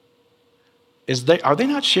 Are they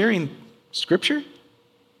not sharing Scripture?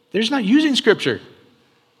 They're just not using Scripture.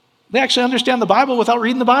 They actually understand the Bible without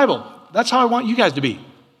reading the Bible. That's how I want you guys to be.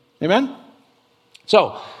 Amen?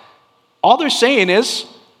 So, all they're saying is,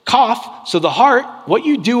 cough. So the heart, what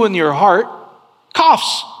you do in your heart,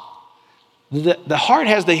 coughs. The heart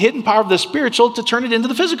has the hidden power of the spiritual to turn it into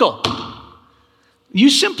the physical. You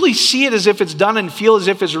simply see it as if it's done and feel as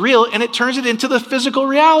if it's real, and it turns it into the physical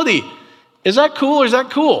reality. Is that cool or is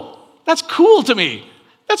that cool? That's cool to me.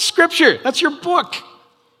 That's Scripture. That's your book.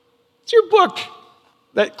 It's your book.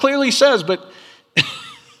 That clearly says, but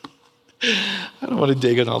I don't want to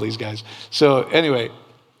dig on all these guys. So anyway,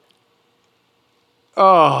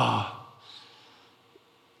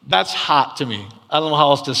 that's hot to me. I don't know how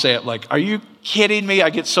else to say it. Like, are you kidding me? I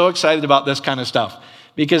get so excited about this kind of stuff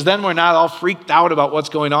because then we're not all freaked out about what's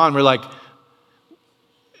going on. We're like,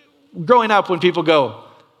 growing up when people go,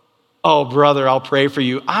 oh, brother, I'll pray for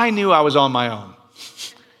you. I knew I was on my own.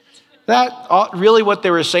 really what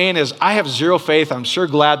they were saying is, I have zero faith. I'm sure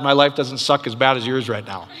glad my life doesn't suck as bad as yours right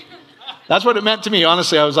now. That's what it meant to me,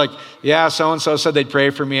 honestly. I was like, yeah, so-and-so said they'd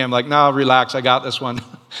pray for me. I'm like, no, relax, I got this one.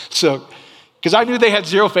 So, because I knew they had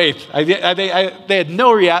zero faith. They had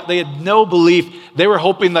no belief. They were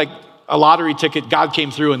hoping like a lottery ticket, God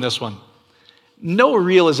came through in this one. No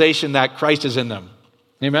realization that Christ is in them.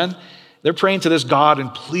 Amen? They're praying to this God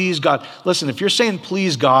and please God. Listen, if you're saying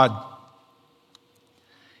please God,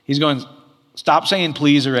 he's going, stop saying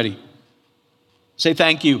please already. Say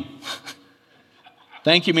thank you.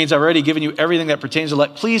 Thank you means I've already given you everything that pertains to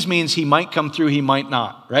life. Please means he might come through, he might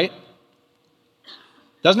not, right?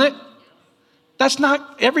 Doesn't it? That's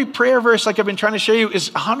not, every prayer verse like I've been trying to show you is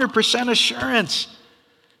 100% assurance.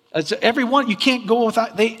 It's every one, you can't go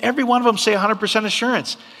without, every one of them say 100%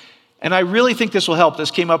 assurance. And I really think this will help. This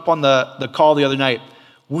came up on the call the other night.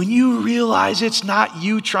 When you realize it's not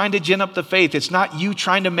you trying to gin up the faith, it's not you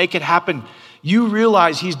trying to make it happen, you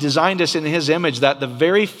realize he's designed us in his image, that the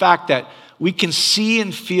very fact that we can see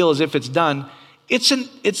and feel as if it's done,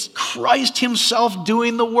 it's Christ himself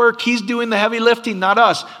doing the work. He's doing the heavy lifting, not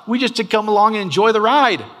us. We just to come along and enjoy the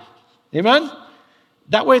ride. Amen?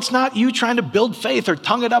 That way it's not you trying to build faith or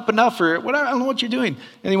tongue it up enough or whatever. I don't know what you're doing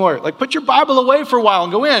anymore. Like put your Bible away for a while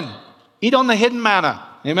and go in. Eat on the hidden manna.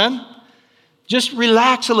 Amen? Just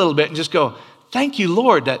relax a little bit and just go, thank you,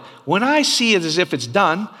 Lord, that when I see it as if it's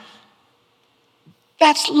done,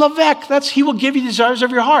 that's Lavec. He will give you the desires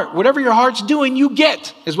of your heart. Whatever your heart's doing, you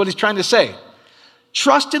get, is what he's trying to say.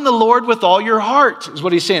 Trust in the Lord with all your heart, is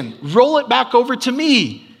what he's saying. Roll it back over to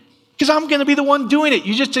me, because I'm going to be the one doing it.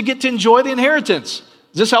 You just to get to enjoy the inheritance.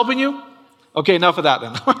 Is this helping you? Okay, enough of that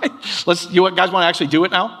then. All right. You guys want to actually do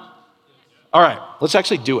it now? All right, let's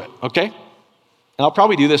actually do it, okay? And I'll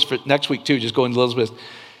probably do this for next week too, just go into Elizabeth.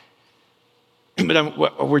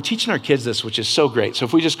 But we're teaching our kids this, which is so great. So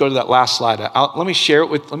if we just go to that last slide, let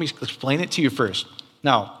me explain it to you first.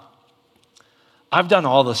 Now, I've done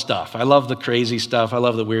all the stuff. I love the crazy stuff. I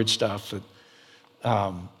love the weird stuff.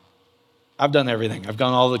 I've done everything. I've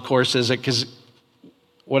done all the courses because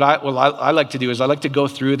what I like to do is I like to go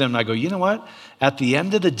through them and I go, you know what? At the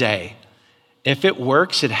end of the day, if it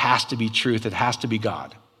works, it has to be truth. It has to be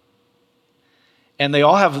God. And they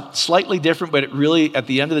all have slightly different, but it really, at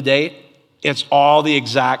the end of the day, it's all the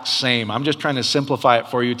exact same. I'm just trying to simplify it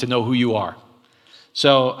for you to know who you are.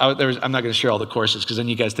 So I'm not going to share all the courses because then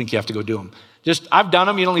you guys think you have to go do them. I've done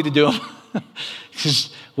them. You don't need to do them.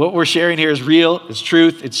 What we're sharing here is real. It's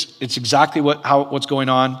truth. It's exactly what's going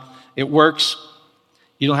on. It works.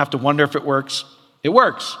 You don't have to wonder if it works. It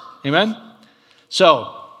works. Amen?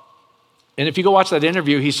 So, and if you go watch that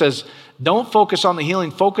interview, he says, don't focus on the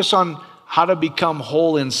healing. Focus on how to become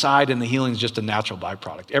whole inside, and the healing is just a natural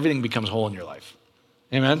byproduct. Everything becomes whole in your life.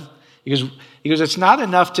 Amen? He goes, it's not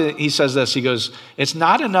enough to, he says this, he goes, it's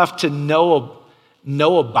not enough to know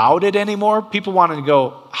about it anymore. People want to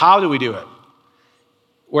go, how do we do it?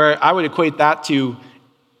 Where I would equate that to,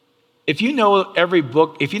 if you know every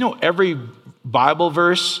book, if you know every Bible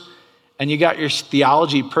verse, and you got your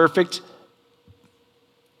theology perfect,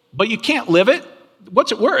 but you can't live it,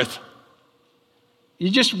 what's it worth? You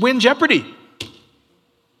just win Jeopardy.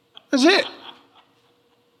 That's it.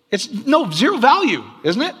 It's zero value,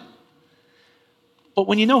 isn't it? But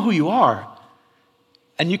when you know who you are,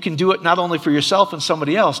 and you can do it not only for yourself and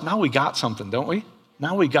somebody else, now we got something, don't we?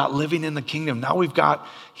 Now we got living in the kingdom. Now we've got,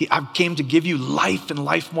 I came to give you life and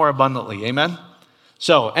life more abundantly. Amen?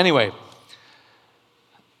 So anyway,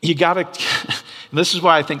 you got to, this is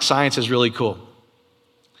why I think science is really cool.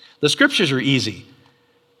 The scriptures are easy.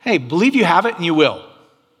 Hey, believe you have it and you will.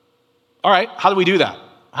 All right, how do we do that?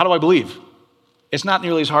 How do I believe? It's not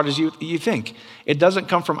nearly as hard as you think. It doesn't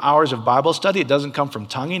come from hours of Bible study. It doesn't come from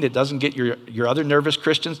tonguing. It doesn't get your other nervous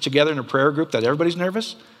Christians together in a prayer group that everybody's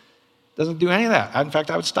nervous. It doesn't do any of that. In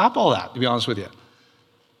fact, I would stop all that, to be honest with you.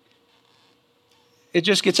 It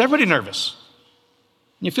just gets everybody nervous.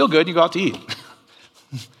 You feel good, you go out to eat.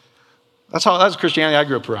 That's Christianity I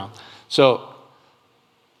grew up around. So,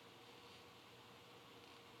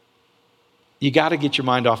 you got to get your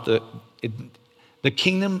mind off the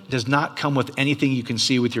kingdom does not come with anything you can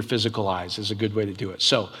see with your physical eyes is a good way to do it.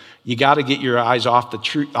 So you got to get your eyes off the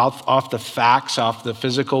truth, off the facts, off the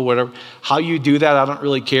physical, whatever. How you do that, I don't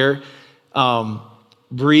really care.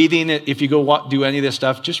 Breathing, if you go do any of this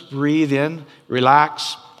stuff, just breathe in,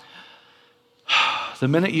 relax. The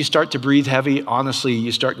minute you start to breathe heavy, honestly,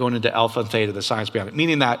 you start going into alpha and theta, the science behind it,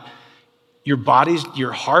 meaning that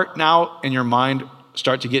your heart now and your mind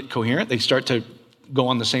start to get coherent. They start to go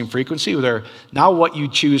on the same frequency. Now what you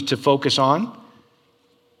choose to focus on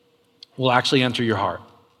will actually enter your heart.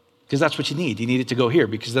 because that's what you need. You need it to go here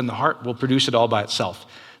because then the heart will produce it all by itself.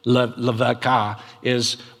 Levaka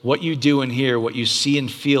is what you do in here, what you see and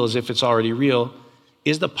feel as if it's already real,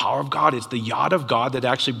 is the power of God. It's the yod of God that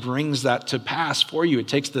actually brings that to pass for you. It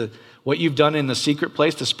takes what you've done in the secret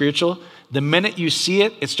place, the spiritual. The minute you see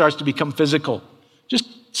it, it starts to become physical. Just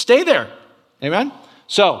stay there. Amen?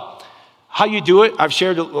 So, how you do it, I've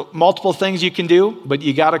shared multiple things you can do, but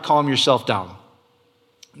you got to calm yourself down.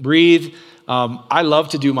 Breathe. I love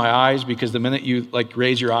to do my eyes because the minute you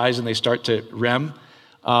raise your eyes and they start to REM,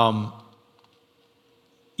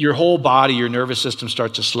 your whole body, your nervous system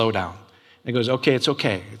starts to slow down. And it goes, okay,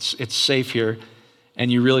 it's safe here.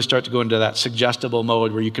 And you really start to go into that suggestible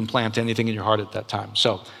mode where you can plant anything in your heart at that time.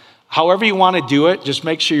 So however you want to do it, just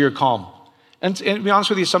make sure you're calm. And to be honest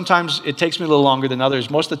with you, sometimes it takes me a little longer than others.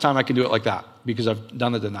 Most of the time I can do it like that because I've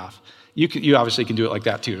done it enough. You obviously can do it like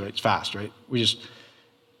that too, right? It's fast, right?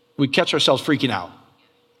 We catch ourselves freaking out.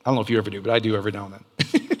 I don't know if you ever do, but I do every now and then.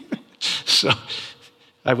 So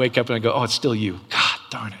I wake up and I go, oh, it's still you. God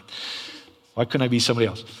darn it. Why couldn't I be somebody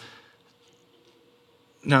else?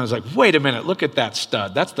 Now I was like, wait a minute, look at that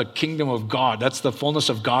stud. That's the kingdom of God. That's the fullness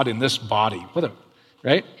of God in this body.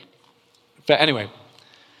 Right? But anyway,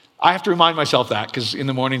 I have to remind myself that because in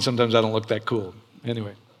the morning sometimes I don't look that cool.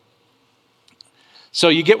 Anyway. So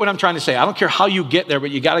you get what I'm trying to say. I don't care how you get there,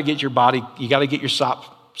 but you got to get your body, you got to get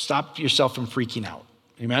stop yourself from freaking out.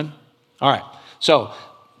 Amen? All right. So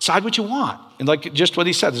decide what you want. And just what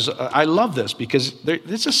he said, I love this because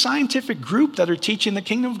it's a scientific group that are teaching the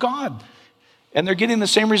kingdom of God. And they're getting the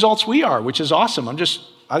same results we are, which is awesome.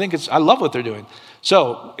 I love what they're doing.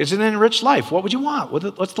 So it's an enriched life. What would you want?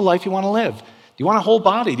 What's the life you want to live? Do you want a whole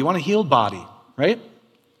body? Do you want a healed body? Right?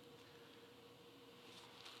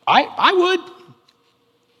 I would.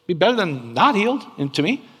 Be better than not healed, and to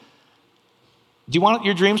me. Do you want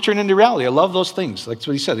your dreams turned into reality? I love those things. That's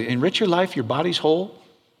what he said. Enrich your life, your body's whole.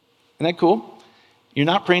 Isn't that cool? You're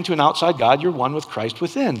not praying to an outside God. You're one with Christ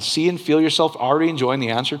within. See and feel yourself already enjoying the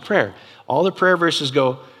answered prayer. All the prayer verses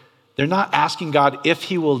go, they're not asking God if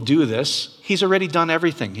he will do this. He's already done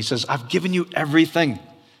everything. He says, I've given you everything.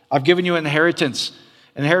 I've given you inheritance.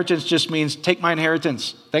 Inheritance just means take my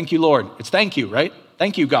inheritance. Thank you, Lord. It's thank you, right?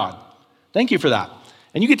 Thank you, God. Thank you for that.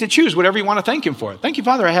 And you get to choose whatever you want to thank him for. Thank you,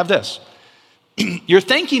 Father, I have this. Your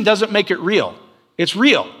thanking doesn't make it real. It's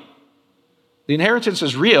real. The inheritance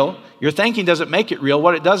is real. Your thanking doesn't make it real.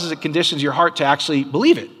 What it does is it conditions your heart to actually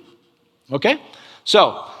believe it. Okay?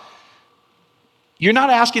 So, you're not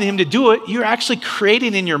asking him to do it. You're actually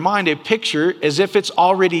creating in your mind a picture as if it's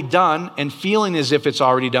already done and feeling as if it's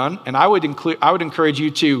already done. And I would encourage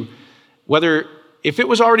you to, if it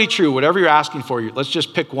was already true, whatever you're asking for, let's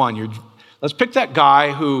just pick one. Let's pick that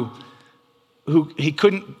guy who he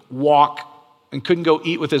couldn't walk and couldn't go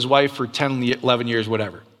eat with his wife for 10, 11 years,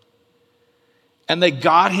 whatever. And they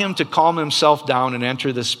got him to calm himself down and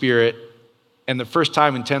enter the Spirit. And the first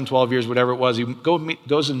time in 10, 12 years, whatever it was, he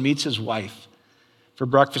goes and meets his wife for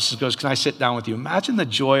breakfast and goes, can I sit down with you? Imagine the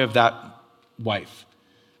joy of that wife.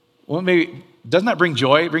 Well, maybe, doesn't that bring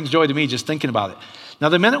joy? It brings joy to me just thinking about it. Now,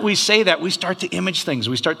 the minute we say that, we start to image things.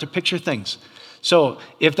 We start to picture things. So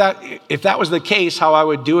if that was the case, how I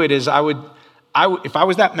would do it is if I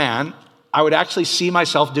was that man, I would actually see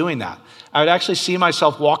myself doing that. I would actually see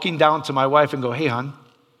myself walking down to my wife and go, hey, hon,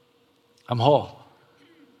 I'm whole.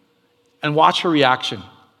 And watch her reaction.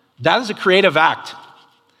 That is a creative act.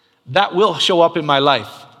 That will show up in my life.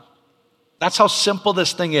 That's how simple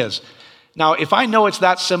this thing is. Now, if I know it's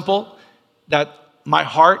that simple, that my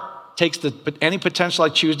heart takes any potential I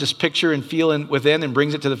choose to picture and feel within and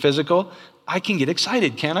brings it to the physical, I can get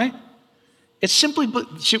excited, can't I? It's simply,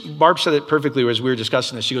 Barb said it perfectly as we were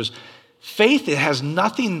discussing this. She goes, faith, it has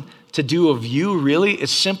nothing to do with you, really.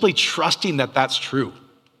 It's simply trusting that that's true.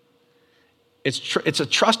 It's a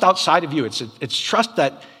trust outside of you. It's trust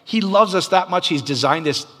that he loves us that much. He's designed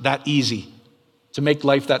us that easy to make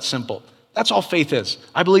life that simple. That's all faith is.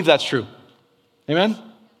 I believe that's true. Amen?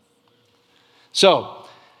 So,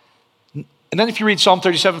 and then if you read Psalm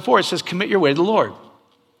 37:4, it says, commit your way to the Lord.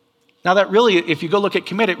 Now that really, if you go look at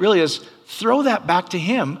commit, it really is throw that back to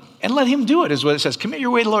him and let him do it, is what it says. Commit your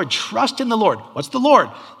way to the Lord. Trust in the Lord. What's the Lord?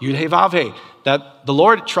 Yud-Heh-Vav-Heh. That the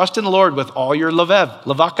Lord, trust in the Lord with all your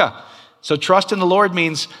levaka. So trust in the Lord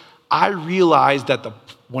means I realize that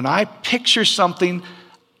when I picture something,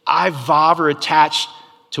 I vav or attach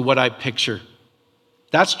to what I picture.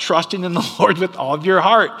 That's trusting in the Lord with all of your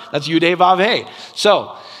heart. That's Yud-Heh-Vav-Heh.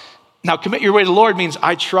 So, now, commit your way to the Lord means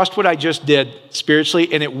I trust what I just did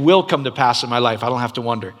spiritually, and it will come to pass in my life. I don't have to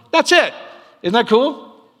wonder. That's it. Isn't that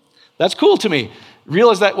cool? That's cool to me.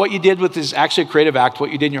 Realize that what you did with is actually a creative act.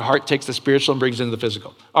 What you did in your heart takes the spiritual and brings it into the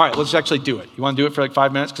physical. All right, let's actually do it. You want to do it for like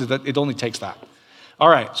 5 minutes? Because it only takes that. All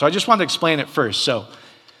right, so I just wanted to explain it first. So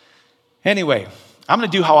anyway, I'm going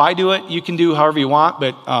to do how I do it. You can do however you want,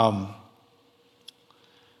 but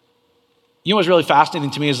you know what's really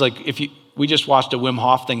fascinating to me is like we just watched a Wim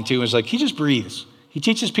Hof thing too. It's like he just breathes. He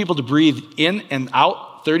teaches people to breathe in and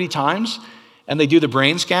out 30 times, and they do the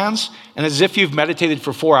brain scans, and as if you've meditated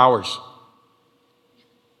for 4 hours.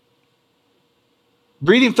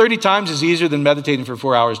 Breathing 30 times is easier than meditating for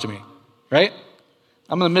 4 hours to me, right?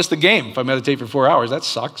 I'm going to miss the game if I meditate for 4 hours. That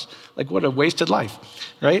sucks. Like, what a wasted life,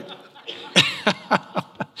 right?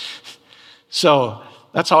 So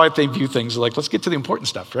that's how I view things. Like, let's get to the important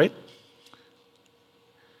stuff, right?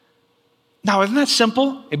 Now, isn't that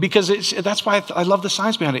simple? Because that's why I love the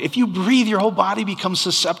science behind it. If you breathe, your whole body becomes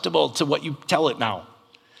susceptible to what you tell it now.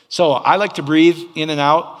 So I like to breathe in and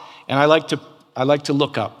out, and I like to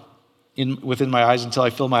look up within my eyes until I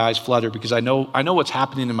feel my eyes flutter, because I know what's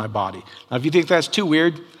happening in my body. Now, if you think that's too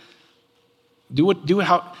weird, do it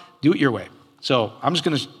your way. So I'm just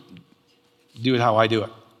going to do it how I do it,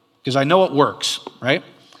 because I know it works, right?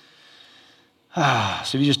 So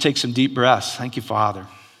if you just take some deep breaths. Thank you, Father.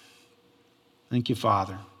 Thank you,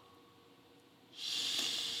 Father.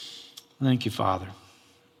 Thank you, Father.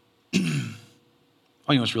 Oh,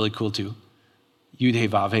 you know what's really cool too? Yud He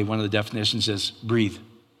Vav He, one of the definitions is breathe.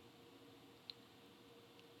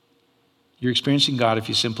 You're experiencing God if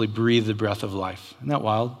you simply breathe the breath of life. Isn't that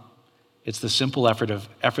wild? It's the simple effort of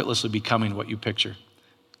effortlessly becoming what you picture.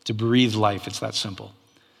 To breathe life, it's that simple.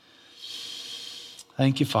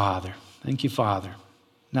 Thank you, Father. Thank you, Father.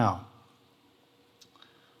 Now,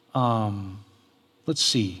 let's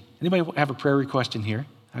see. Anybody have a prayer request in here,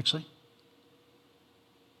 actually?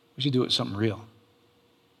 We should do it with something real.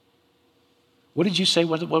 What did you say?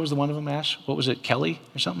 What was the one of them, Ash? What was it, Kelly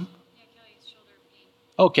or something? Yeah, Kelly's shoulder pain.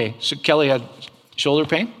 Okay, so Kelly had shoulder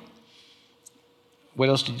pain? What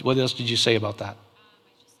else did you say about that?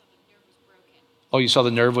 I just saw the nerve was broken. Oh, you saw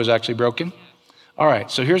the nerve was actually broken? Yeah. All right,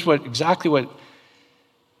 so here's exactly what,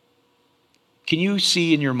 can you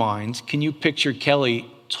see in your mind, can you picture Kelly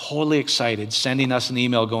totally excited, sending us an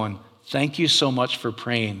email going, thank you so much for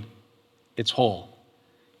praying, it's whole.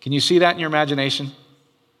 Can you see that in your imagination?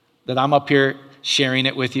 That I'm up here sharing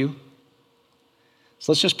it with you?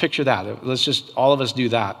 So let's just picture that. Let's just, all of us do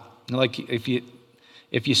that. Like if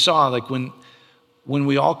you saw, like when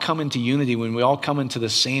we all come into unity, when we all come into the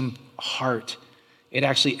same heart, it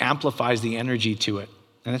actually amplifies the energy to it.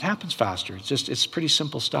 And it happens faster. It's pretty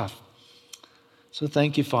simple stuff. So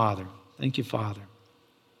thank you, Father. Thank you, Father.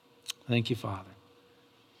 Thank you, Father.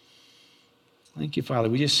 Thank you, Father.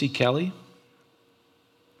 We just see Kelly.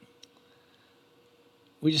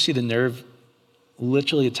 We just see the nerve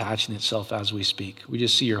literally attaching itself as we speak. We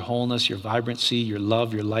just see your wholeness, your vibrancy, your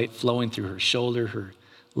love, your light flowing through her shoulder, her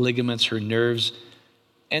ligaments, her nerves.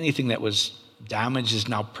 Anything that was damaged is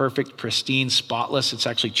now perfect, pristine, spotless. It's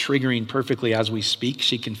actually triggering perfectly as we speak.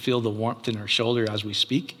 She can feel the warmth in her shoulder as we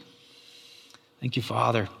speak. Thank you,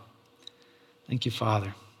 Father. Thank you,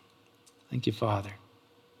 Father. Thank you, Father.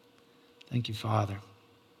 Thank you, Father.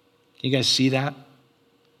 Can you guys see that?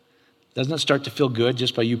 Doesn't it start to feel good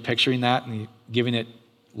just by you picturing that and giving it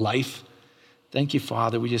life? Thank you,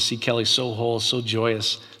 Father. We just see Kelly so whole, so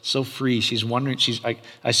joyous, so free. She's wondering,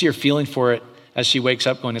 I see her feeling for it as she wakes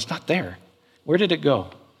up going, it's not there. Where did it go?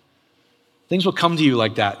 Things will come to you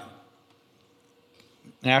like that.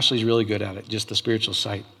 Ashley's really good at it, just the spiritual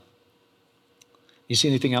sight. You see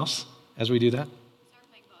anything else as we do that?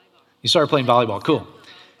 You started playing volleyball. Cool.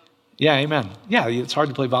 Yeah, amen. Yeah, it's hard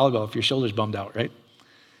to play volleyball if your shoulder's bummed out, right?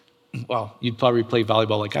 Well, you'd probably play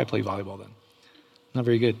volleyball like I play volleyball then. Not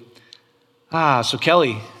very good. So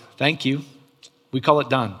Kelly, thank you. We call it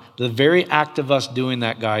done. The very act of us doing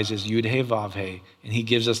that, guys, is Yud He Vav He, and he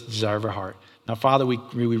gives us the desire of our heart. Now, Father, we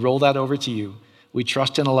roll that over to you. We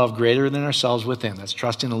trust in a love greater than ourselves within. That's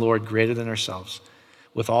trust in the Lord greater than ourselves.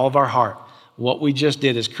 With all of our heart, what we just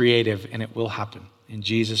did is creative, and it will happen. In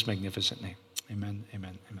Jesus' magnificent name. Amen,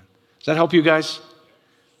 amen, amen. Does that help you guys?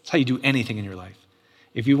 That's how you do anything in your life.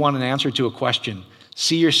 If you want an answer to a question,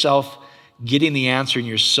 see yourself getting the answer, and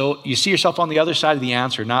you see yourself on the other side of the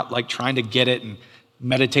answer, not like trying to get it and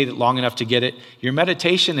meditate it long enough to get it. Your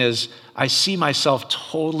meditation is, I see myself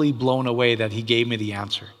totally blown away that he gave me the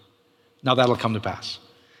answer. Now that'll come to pass.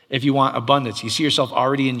 If you want abundance, you see yourself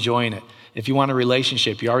already enjoying it. If you want a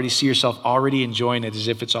relationship, you already see yourself already enjoying it as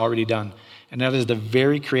if it's already done. And that is the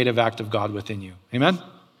very creative act of God within you. Amen?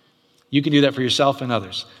 You can do that for yourself and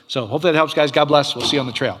others. So hopefully that helps, guys. God bless. We'll see you on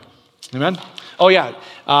the trail. Amen? Oh, yeah.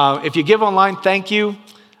 If you give online, thank you.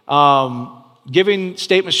 Giving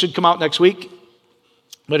statements should come out next week.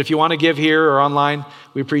 But if you want to give here or online,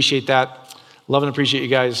 we appreciate that. Love and appreciate you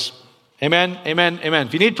guys. Amen, amen, amen.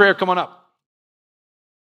 If you need prayer, come on up.